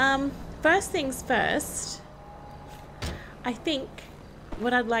 First things first, I think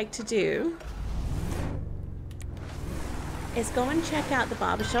what I'd like to do is go and check out the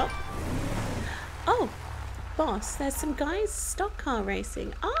barbershop. Oh, boss, there's some guys stock car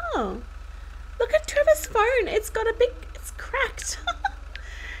racing. Oh, look at Trevor's phone. It's got a big... It's cracked.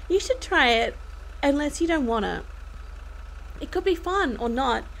 You should try it, unless you don't want to. It could be fun or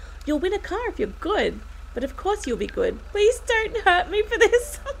not. You'll win a car if you're good, but of course you'll be good. Please don't hurt me for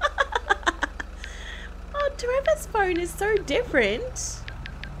this. Oh, Trevor's phone is so different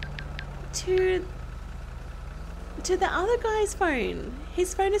to the other guy's phone.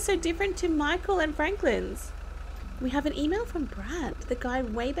 His phone is so different to Michael and Franklin's. We have an email from Brad, the guy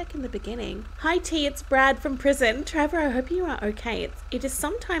way back in the beginning. Hi T, it's Brad from prison. Trevor, I hope you are okay. It is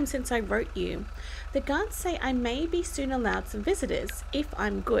some time since I wrote you. The guards say I may be soon allowed some visitors, if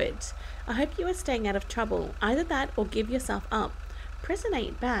I'm good. I hope you are staying out of trouble. Either that or give yourself up. Prison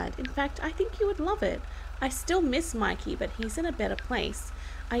ain't bad. In fact, I think you would love it. I still miss Mikey, but he's in a better place.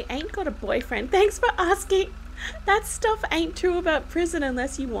 I ain't got a boyfriend. Thanks for asking. That stuff ain't true about prison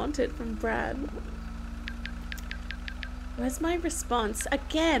unless you want it, from Brad. Where's my response?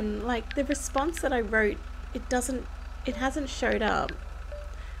 Again, like the response that I wrote, it hasn't showed up.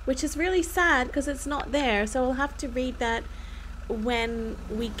 Which is really sad because it's not there, so I'll have to read that when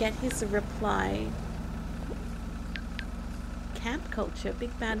we get his reply. Camp culture,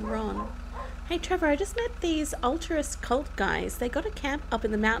 Big Bad Ron. Hey Trevor, I just met these altruist cult guys. They got a camp up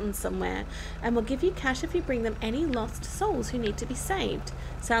in the mountains somewhere and will give you cash if you bring them any lost souls who need to be saved.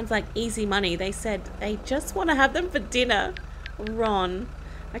 Sounds like easy money. They said they just want to have them for dinner. Ron.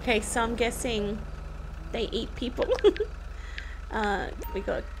 Okay, so I'm guessing they eat people. We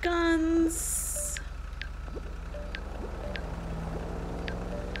got guns.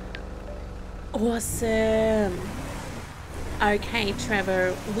 Awesome. Okay,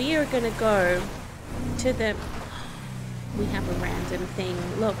 Trevor, we are gonna go to the... We have a random thing.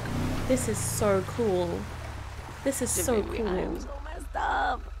 Look, this is so cool. This is so cool. I'm so messed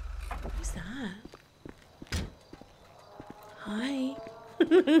up. Who's that? Hi.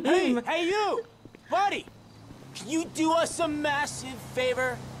 Hey you! Buddy! Can you do us a massive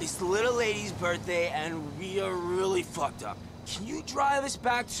favor? It's the little lady's birthday and we are really fucked up. Can you drive us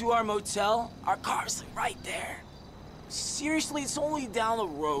back to our motel? Our car's right there. Seriously, it's only down the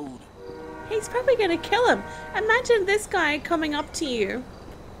road. He's probably gonna kill him. Imagine this guy coming up to you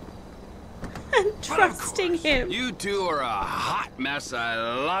and trusting him. You two are a hot mess. I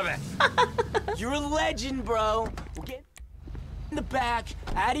love it. You're a legend, bro. We'll get in the back,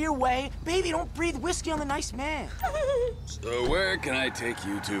 out of your way. Baby, don't breathe whiskey on the nice man. So where can I take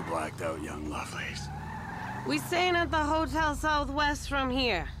you two blacked out young lovelies? We staying at the Hotel Southwest from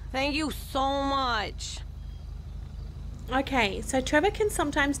here. Thank you so much. Okay, so Trevor can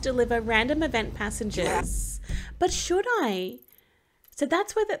sometimes deliver random event passengers. But should I? So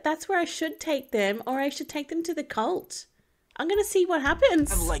that's where I should take them, or I should take them to the cult. I'm gonna see what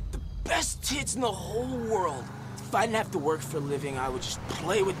happens. I have like the best tits in the whole world. If I didn't have to work for a living, I would just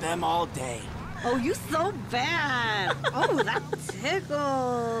play with them all day. Oh, you so bad. Oh, that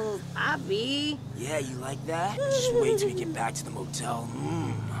tickles. Abby. Yeah, you like that? Just wait till we get back to the motel.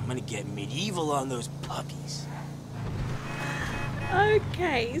 I'm gonna get medieval on those puppies.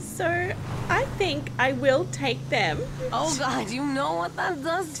 Okay, so I think I will take them. Oh God, you know what that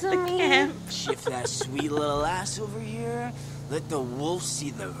does to me? Camp. Shift that sweet little ass over here. Let the wolf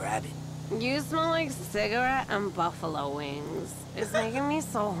see the rabbit. You smell like cigarette and buffalo wings. It's making me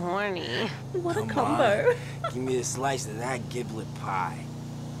so horny. What a Come combo. on. Give me a slice of that giblet pie.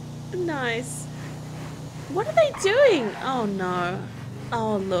 Nice. What are they doing? Oh no.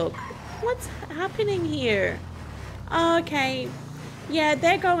 Oh look. What's happening here? Okay. Yeah,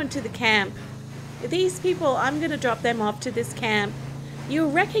 they're going to the camp. These people, I'm gonna drop them off to this camp. You're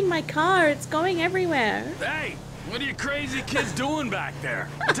wrecking my car. It's going everywhere. Hey, what are you crazy kids doing back there?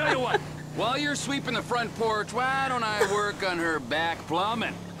 I tell you what, while you're sweeping the front porch, why don't I work on her back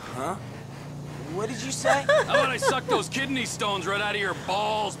plumbing? Huh? What did you say? How about I suck those kidney stones right out of your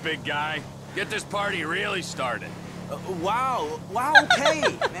balls, big guy? Get this party really started. Wow, okay,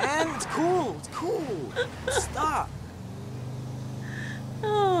 man. It's cool. Stop.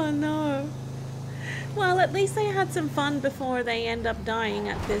 Oh no. Well, at least they had some fun before they end up dying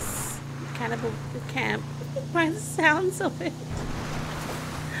at this cannibal camp, by the sounds of it.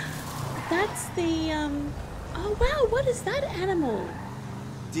 That's the, oh wow, what is that animal?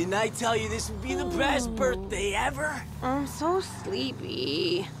 Didn't I tell you this would be the best birthday ever? I'm so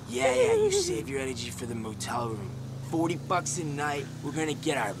sleepy. Yeah, you save your energy for the motel room. $40 a night, we're gonna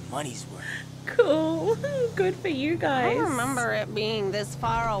get our money's worth. Cool. Good for you guys. I don't remember it being this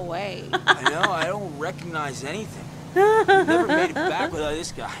far away. I know, I don't recognize anything. Never made it back without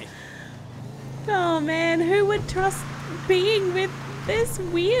this guy. Oh man, who would trust being with this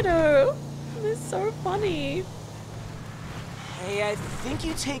weirdo? This is so funny. Hey, I think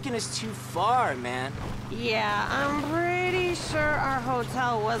you're taking us too far, man. Yeah, I'm pretty sure our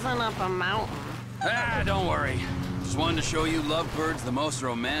hotel wasn't up a mountain. Ah, don't worry. Just wanted to show you Lovebird's the most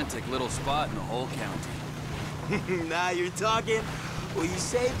romantic little spot in the whole county. Now you're talking. What you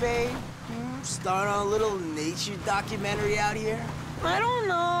say, babe? Start on a little nature documentary out here? I don't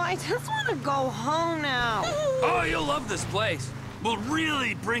know. I just want to go home now. Oh, you'll love this place. We'll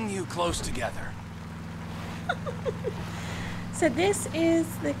really bring you close together. So this is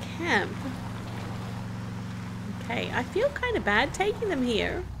the camp. Okay, I feel kind of bad taking them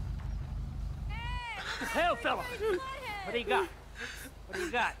here. Hey, fella. What do you got? What do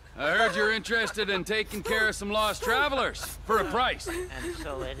you got? I heard you're interested in taking care of some lost travelers for a price. And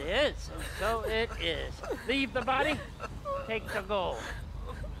so it is. And so it is. Leave the body, take the gold.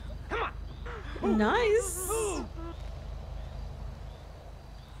 Come on. Nice.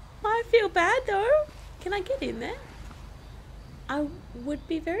 I feel bad though. Can I get in there? I would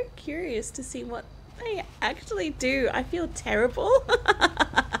be very curious to see what they actually do. I feel terrible.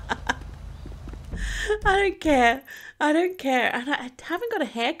 I don't care. I don't care. And I haven't got a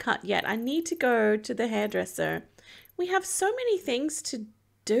haircut yet. I need to go to the hairdresser. We have so many things to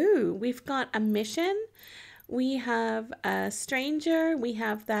do. We've got a mission. We have a stranger. We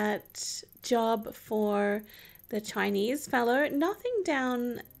have that job for the Chinese fellow. Nothing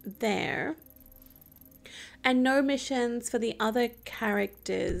down there. And no missions for the other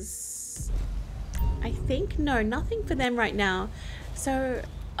characters. I think, no, nothing for them right now. So...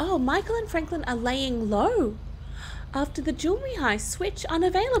 oh, Michael and Franklin are laying low. After the jewelry heist, switch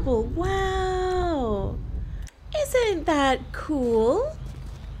unavailable. Wow. Isn't that cool?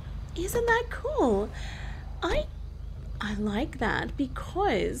 Isn't that cool? I like that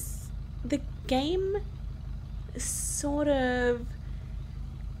because the game sort of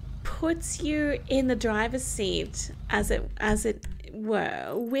puts you in the driver's seat, as it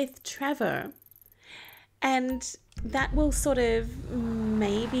were, with Trevor. And that will sort of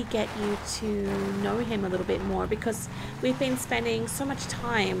maybe get you to know him a little bit more, because we've been spending so much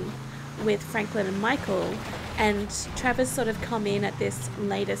time with Franklin and Michael, and Trevor's sort of come in at this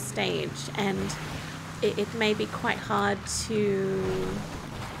later stage, and it may be quite hard to,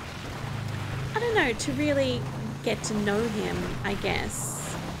 I don't know, to really get to know him, I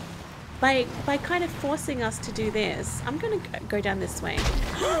guess. By kind of forcing us to do this. I'm going to go down this way.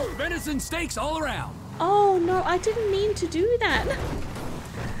 Venison steaks all around. Oh no, I didn't mean to do that.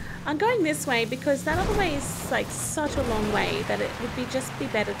 I'm going this way because that other way is like such a long way that it would be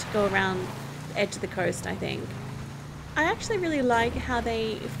better to go around the edge of the coast, I think. I actually really like how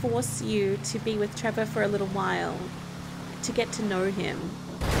they force you to be with Trevor for a little while to get to know him.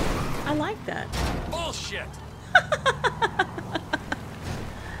 I like that. Bullshit.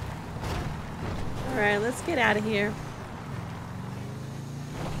 Alright, let's get out of here.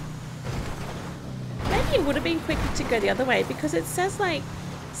 Maybe it would have been quicker to go the other way because it says like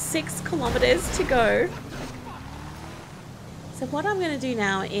 6 kilometers to go. So what I'm going to do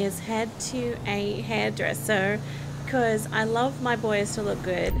now is head to a hairdresser because I love my boys to look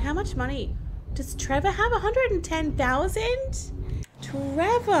good. How much money does Trevor have? 110,000?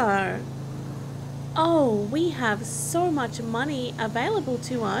 Trevor! Oh, we have so much money available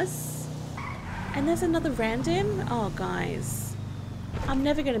to us. And there's another random? Oh, guys. I'm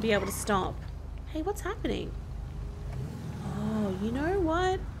never going to be able to stop. Hey, what's happening? Oh, you know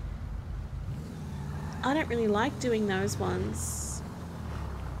what? I don't really like doing those ones.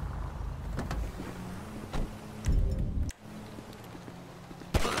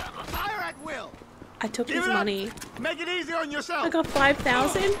 Fire at will. I took Give his it up. money. Make it easy on yourself. I got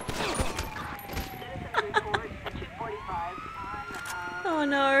 5,000. Oh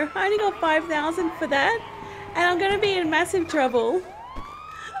no, I only got 5,000 for that. And I'm gonna be in massive trouble.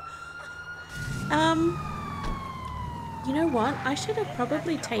 You know what? I should have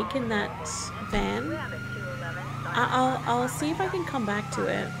probably taken that van. I'll see if I can come back to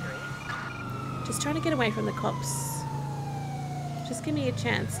it. Just trying to get away from the cops. Just give me a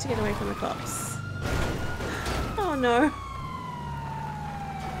chance to get away from the cops. Oh no.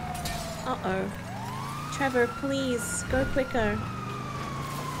 Uh-oh. Trevor, please, go quicker.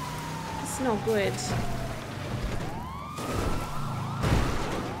 It's not good.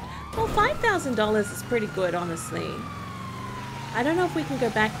 Well, $5,000 is pretty good, honestly. I don't know if we can go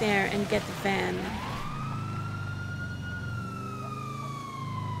back there and get the van.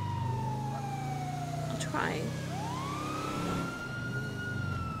 I'll try.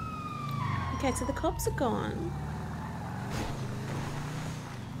 Okay, so the cops are gone.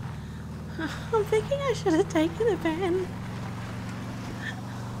 I'm thinking I should have taken the van.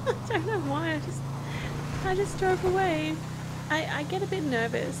 I don't know why, I just drove away. I get a bit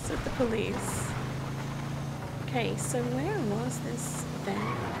nervous with the police. Okay, so where was this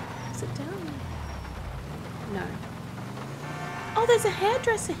van? Is it down? No. Oh, there's a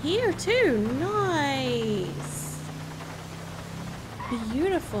hairdresser here too. Nice.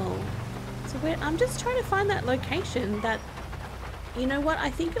 Beautiful. So I'm just trying to find that location that, you know what, I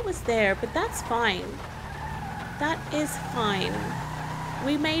think it was there, but that's fine. That is fine.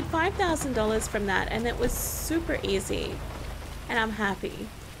 We made $5,000 from that and it was super easy. And I'm happy.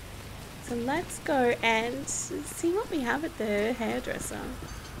 So let's go and see what we have at the hairdresser.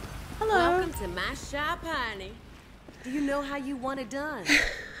 Hello. Welcome to my shop, honey. Do you know how you want it done?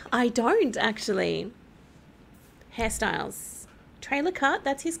 I don't, actually. Hairstyles. Trailer cut,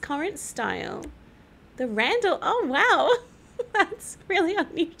 that's his current style. The Randall, oh wow. That's really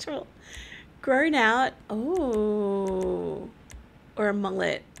unusual. Grown out, oh. Or a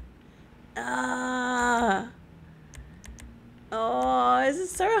mullet. Oh, this is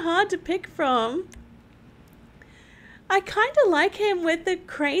so hard to pick from. I kind of like him with the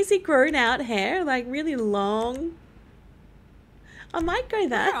crazy grown out hair, like really long. I might go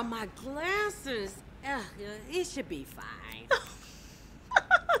that. Where are my glasses? Ugh, it should be fine.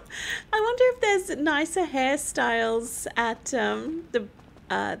 I wonder if there's nicer hairstyles at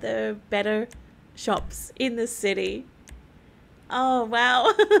the better shops in the city. Oh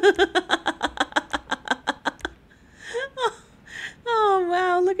wow. Oh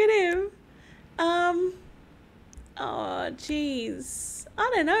wow, look at him. Oh jeez.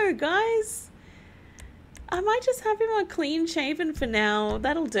 I don't know, guys. I might just have him on clean shaven for now.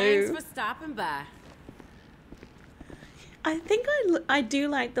 That'll do. Thanks for stopping by. I think I do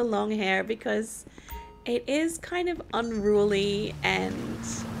like the long hair because it is kind of unruly and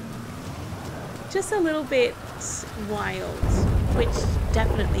just a little bit wild, which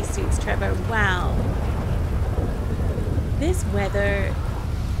definitely suits Trevor. Wow. This weather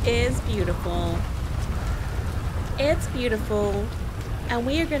is beautiful. It's beautiful. And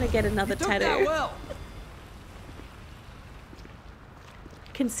we are going to get another tattoo. That well.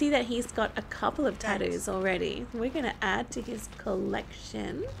 Can see that he's got a couple of tattoos already. We're going to add to his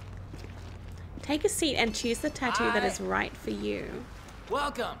collection. Take a seat and choose the tattoo that is right for you.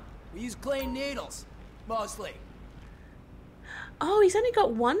 Welcome. We use clean needles, mostly. Oh, he's only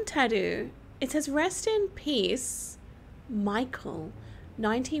got one tattoo. It says, "Rest in peace, Michael,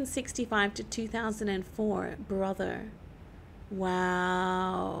 1965 to 2004, brother."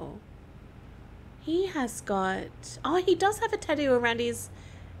 Wow. He has got... Oh, he does have a tattoo around his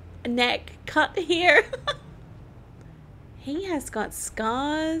neck cut here. He has got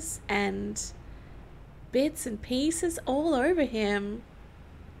scars and bits and pieces all over him.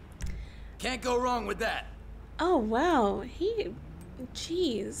 Can't go wrong with that. Oh, wow.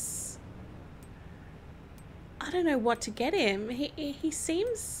 Jeez. I don't know what to get him. He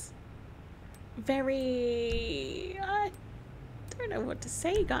seems very... I don't know what to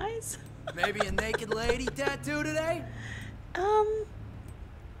say, guys. Maybe a naked lady tattoo today?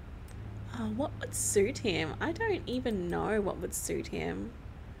 What would suit him? I don't even know what would suit him.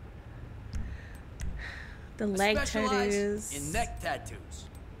 The leg tattoos. In neck tattoos.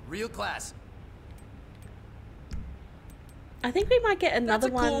 Real classic. I think we might get another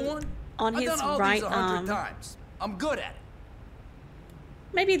That's a cool one on I've his done all right these 100 arm. times. I'm good at it.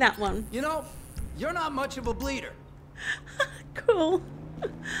 Maybe that one. You know, you're not much of a bleeder. Cool.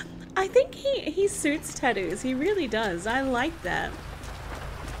 I think he suits tattoos. He really does. I like that.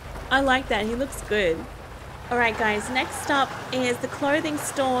 I like that. He looks good. Alright guys, next up is the clothing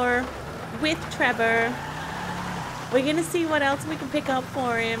store with Trevor. We're gonna see what else we can pick up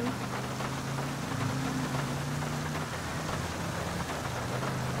for him.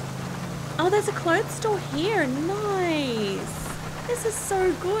 Oh, there's a clothes store here. Nice. This is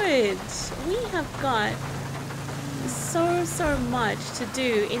so good. We have got so much to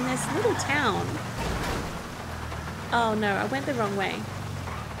do in this little town. Oh no, I went the wrong way.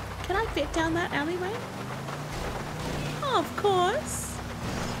 Can I fit down that alleyway? Oh, of course.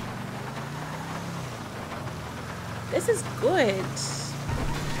 This is good.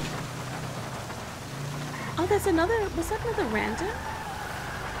 Oh, there's another... Was that another random?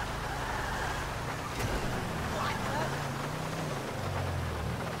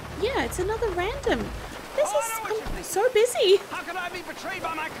 Yeah, it's another random. This is so busy. How could I be betrayed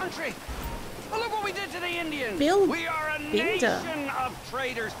by my country? Well, look what we did to the Indians. We are a Binder. nation of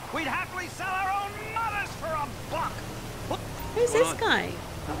traitors. We'd happily sell our own mothers for a buck. Who's this guy?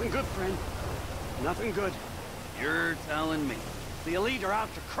 Nothing good, friend. Nothing good. You're telling me. The elite are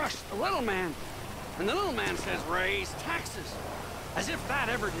out to crush the little man. And the little man says raise taxes. As if that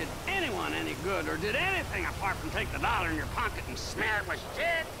ever did anyone any good or did anything apart from take the dollar in your pocket and smear it with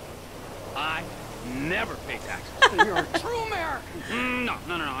shit. I never pay taxes. You're a true American. No.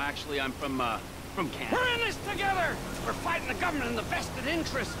 Actually, I'm from Canada. We're in this together. We're fighting the government in the vested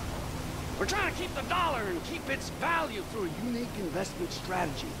interest. We're trying to keep the dollar and keep its value through a unique investment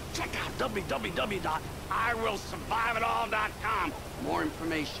strategy. Check out www.iwillsurviveitall.com for more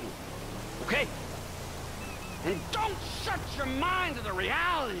information. Okay? And don't shut your mind to the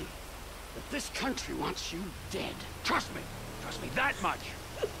reality that this country wants you dead. Trust me that much.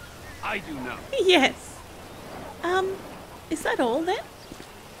 I do know. Yes. Is that all then?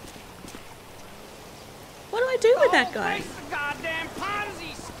 What do I do with that guy? It's a goddamn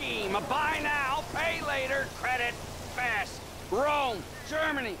Ponzi scheme. A buy now, pay later, credit fast. Rome,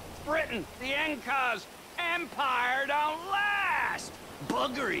 Germany, Britain, the Incas, empire don't last.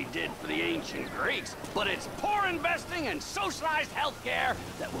 Buggery did for the ancient Greeks, but it's poor investing and socialized healthcare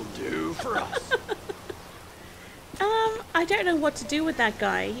that will do for us. I don't know what to do with that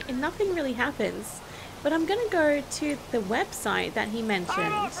guy, and nothing really happens. But I'm gonna go to the website that he mentioned.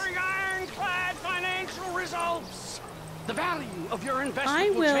 I'm offering ironclad financial results. The value of your investment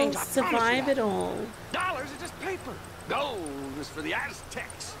I will change, I survive it all. Dollars are just paper. Gold is for the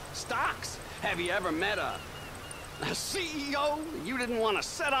Aztecs. Stocks. Have you ever met a CEO you didn't want to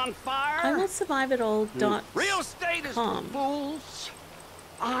set on fire? I will survive it all. Real estate is for fools.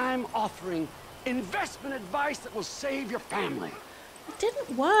 I'm offering investment advice that will save your family. It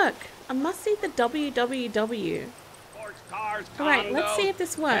didn't work. I must see the www. Alright, let's see if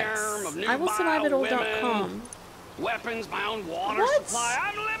this works. IWillSurviveItAll.com. Weapons, my own water supply.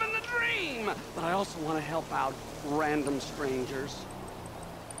 I'm living the dream. But I also want to help out random strangers.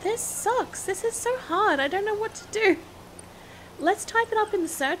 This sucks. This is so hard. I don't know what to do. Let's type it up in the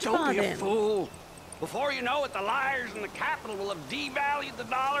search bar Don't be then. a fool. Before you know it, the liars in the capital will have devalued the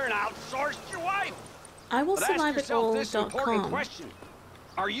dollar and outsourced your wife. But ask yourself this important IWillSurviveItAll.com. question.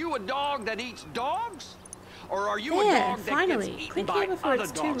 Are you a dog that eats dogs? Or are you There, a dog that finally. gets eaten Click by here before other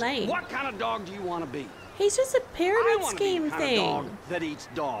it's too dogs? late. What kind of dog do you want to be? He's just a I pyramid want to be scheme the kind of thing. dog that eats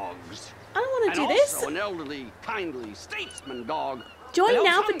dogs. I don't want to do and this. also an elderly, kindly statesman dog. Join that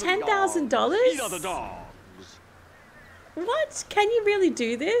now helps for hungry $10,000? dogs eat other dogs. What? Can you really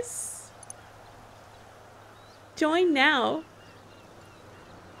do this? Join now.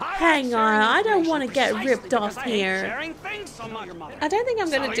 Hang on, I don't want to get ripped off here. Sharing things so much. I don't think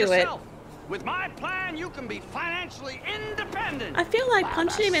I'm going to Sell do it. yourself. With my plan, you can be financially independent. I feel like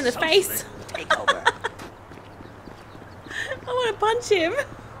punching him in the face. Takeover. I want to punch him.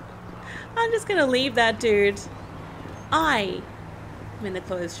 I'm just going to leave that dude. I'm in the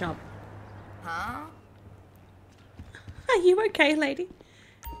clothes shop. Huh? Are you okay, lady?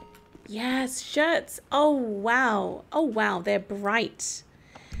 Yes, shirts. Oh, wow. Oh, wow. They're bright.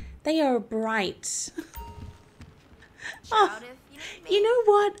 They are bright. Oh, You know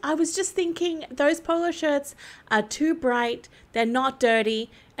what? I was just thinking those polo shirts are too bright. They're not dirty.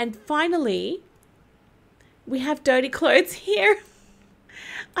 And finally, we have dirty clothes here.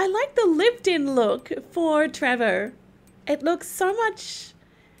 I like the lived-in look for Trevor. It looks so much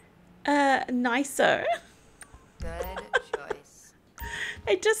nicer. Good choice.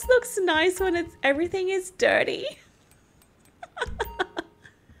 It just looks nice when everything is dirty.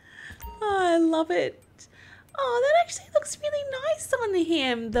 Oh, I love it. Oh, that actually looks really nice on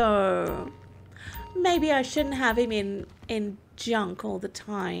him, though. Maybe I shouldn't have him in junk all the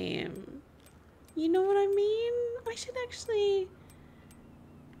time. You know what I mean? I should actually...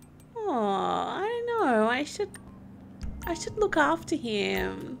 Oh, I don't know. I should look after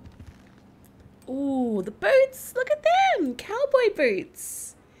him. Ooh, the boots. Look at them. Cowboy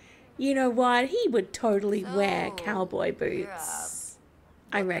boots. You know what? He would totally wear cowboy boots.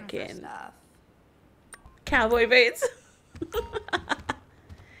 I reckon. Cowboy boots.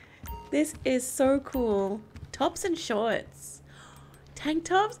 This is so cool. Tops and shorts. Tank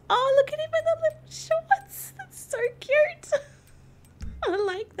tops. Oh, look at him in the little shorts. That's so cute. I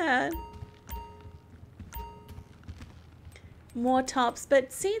like that. More tops,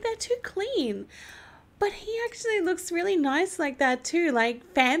 but see, they're too clean. But he actually looks really nice like that too, like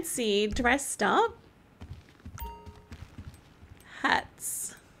fancy, dressed up.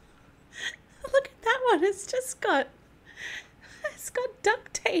 Hats. Look at that one. It's got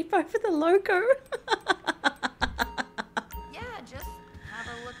duct tape over the logo. Yeah, just have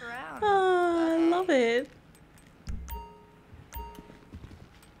a look around. Oh, I love it.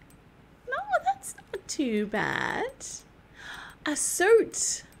 No, that's not too bad. A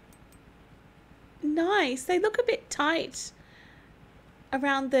suit. Nice. They look a bit tight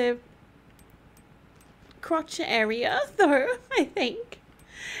around the crotch area, though, I think.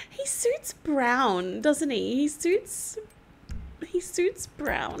 He suits brown, doesn't he? He suits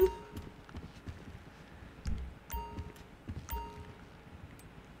brown.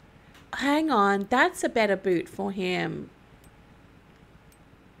 Hang on. That's a better boot for him.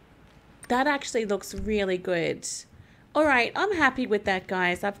 That actually looks really good. Alright, I'm happy with that,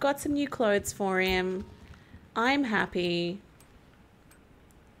 guys. I've got some new clothes for him. I'm happy.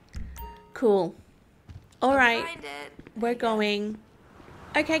 Cool. Alright, we're going.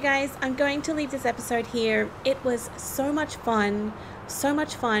 Okay, guys, I'm going to leave this episode here. It was so much fun. So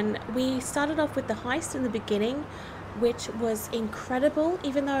much fun. We started off with the heist in the beginning, which was incredible,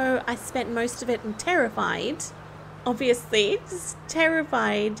 even though I spent most of it terrified. Obviously, just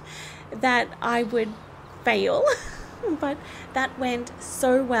terrified that I would fail. But that went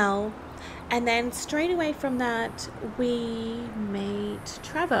so well. And then straight away from that, we made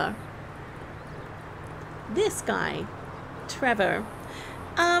Trevor. This guy, Trevor.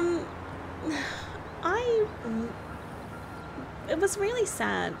 It was really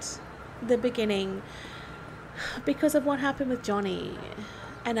sad, the beginning, because of what happened with Johnny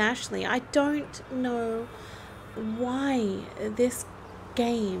and Ashley. I don't know why this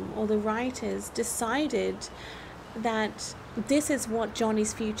game or the writers decided that this is what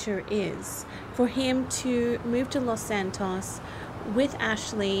Johnny's future is, for him to move to Los Santos with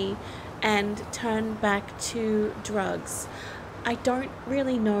Ashley and turn back to drugs. I don't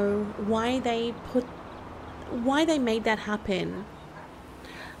really know why they made that happen,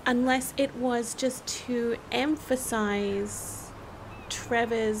 unless it was just to emphasize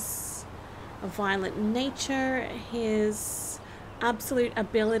Trevor's violent nature, his absolute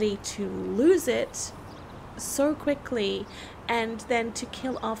ability to lose it so quickly, and then to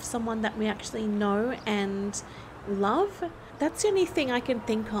kill off someone that we actually know and love. That's the only thing I can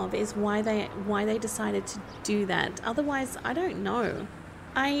think of, is why they decided to do that. Otherwise, I don't know.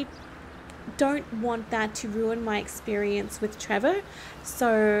 I don't want that to ruin my experience with Trevor,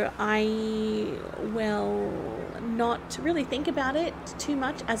 so I will not really think about it too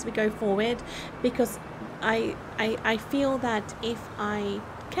much as we go forward, because I feel that if I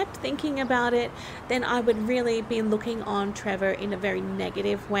kept thinking about it, then I would really be looking on Trevor in a very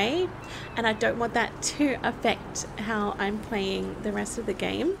negative way, and I don't want that to affect how I'm playing the rest of the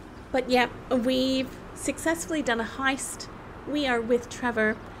game. But yeah, we've successfully done a heist. We are with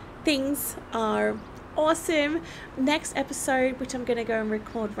Trevor. Things are awesome. Next episode, which I'm going to go and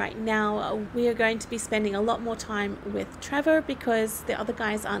record right now, we are going to be spending a lot more time with Trevor because the other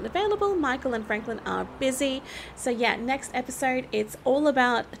guys aren't available. Michael and Franklin are busy. So yeah, next episode, it's all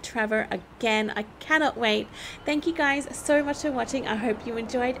about Trevor again. I cannot wait. Thank you guys so much for watching. I hope you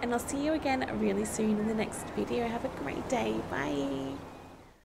enjoyed, and I'll see you again really soon in the next video. Have a great day. Bye.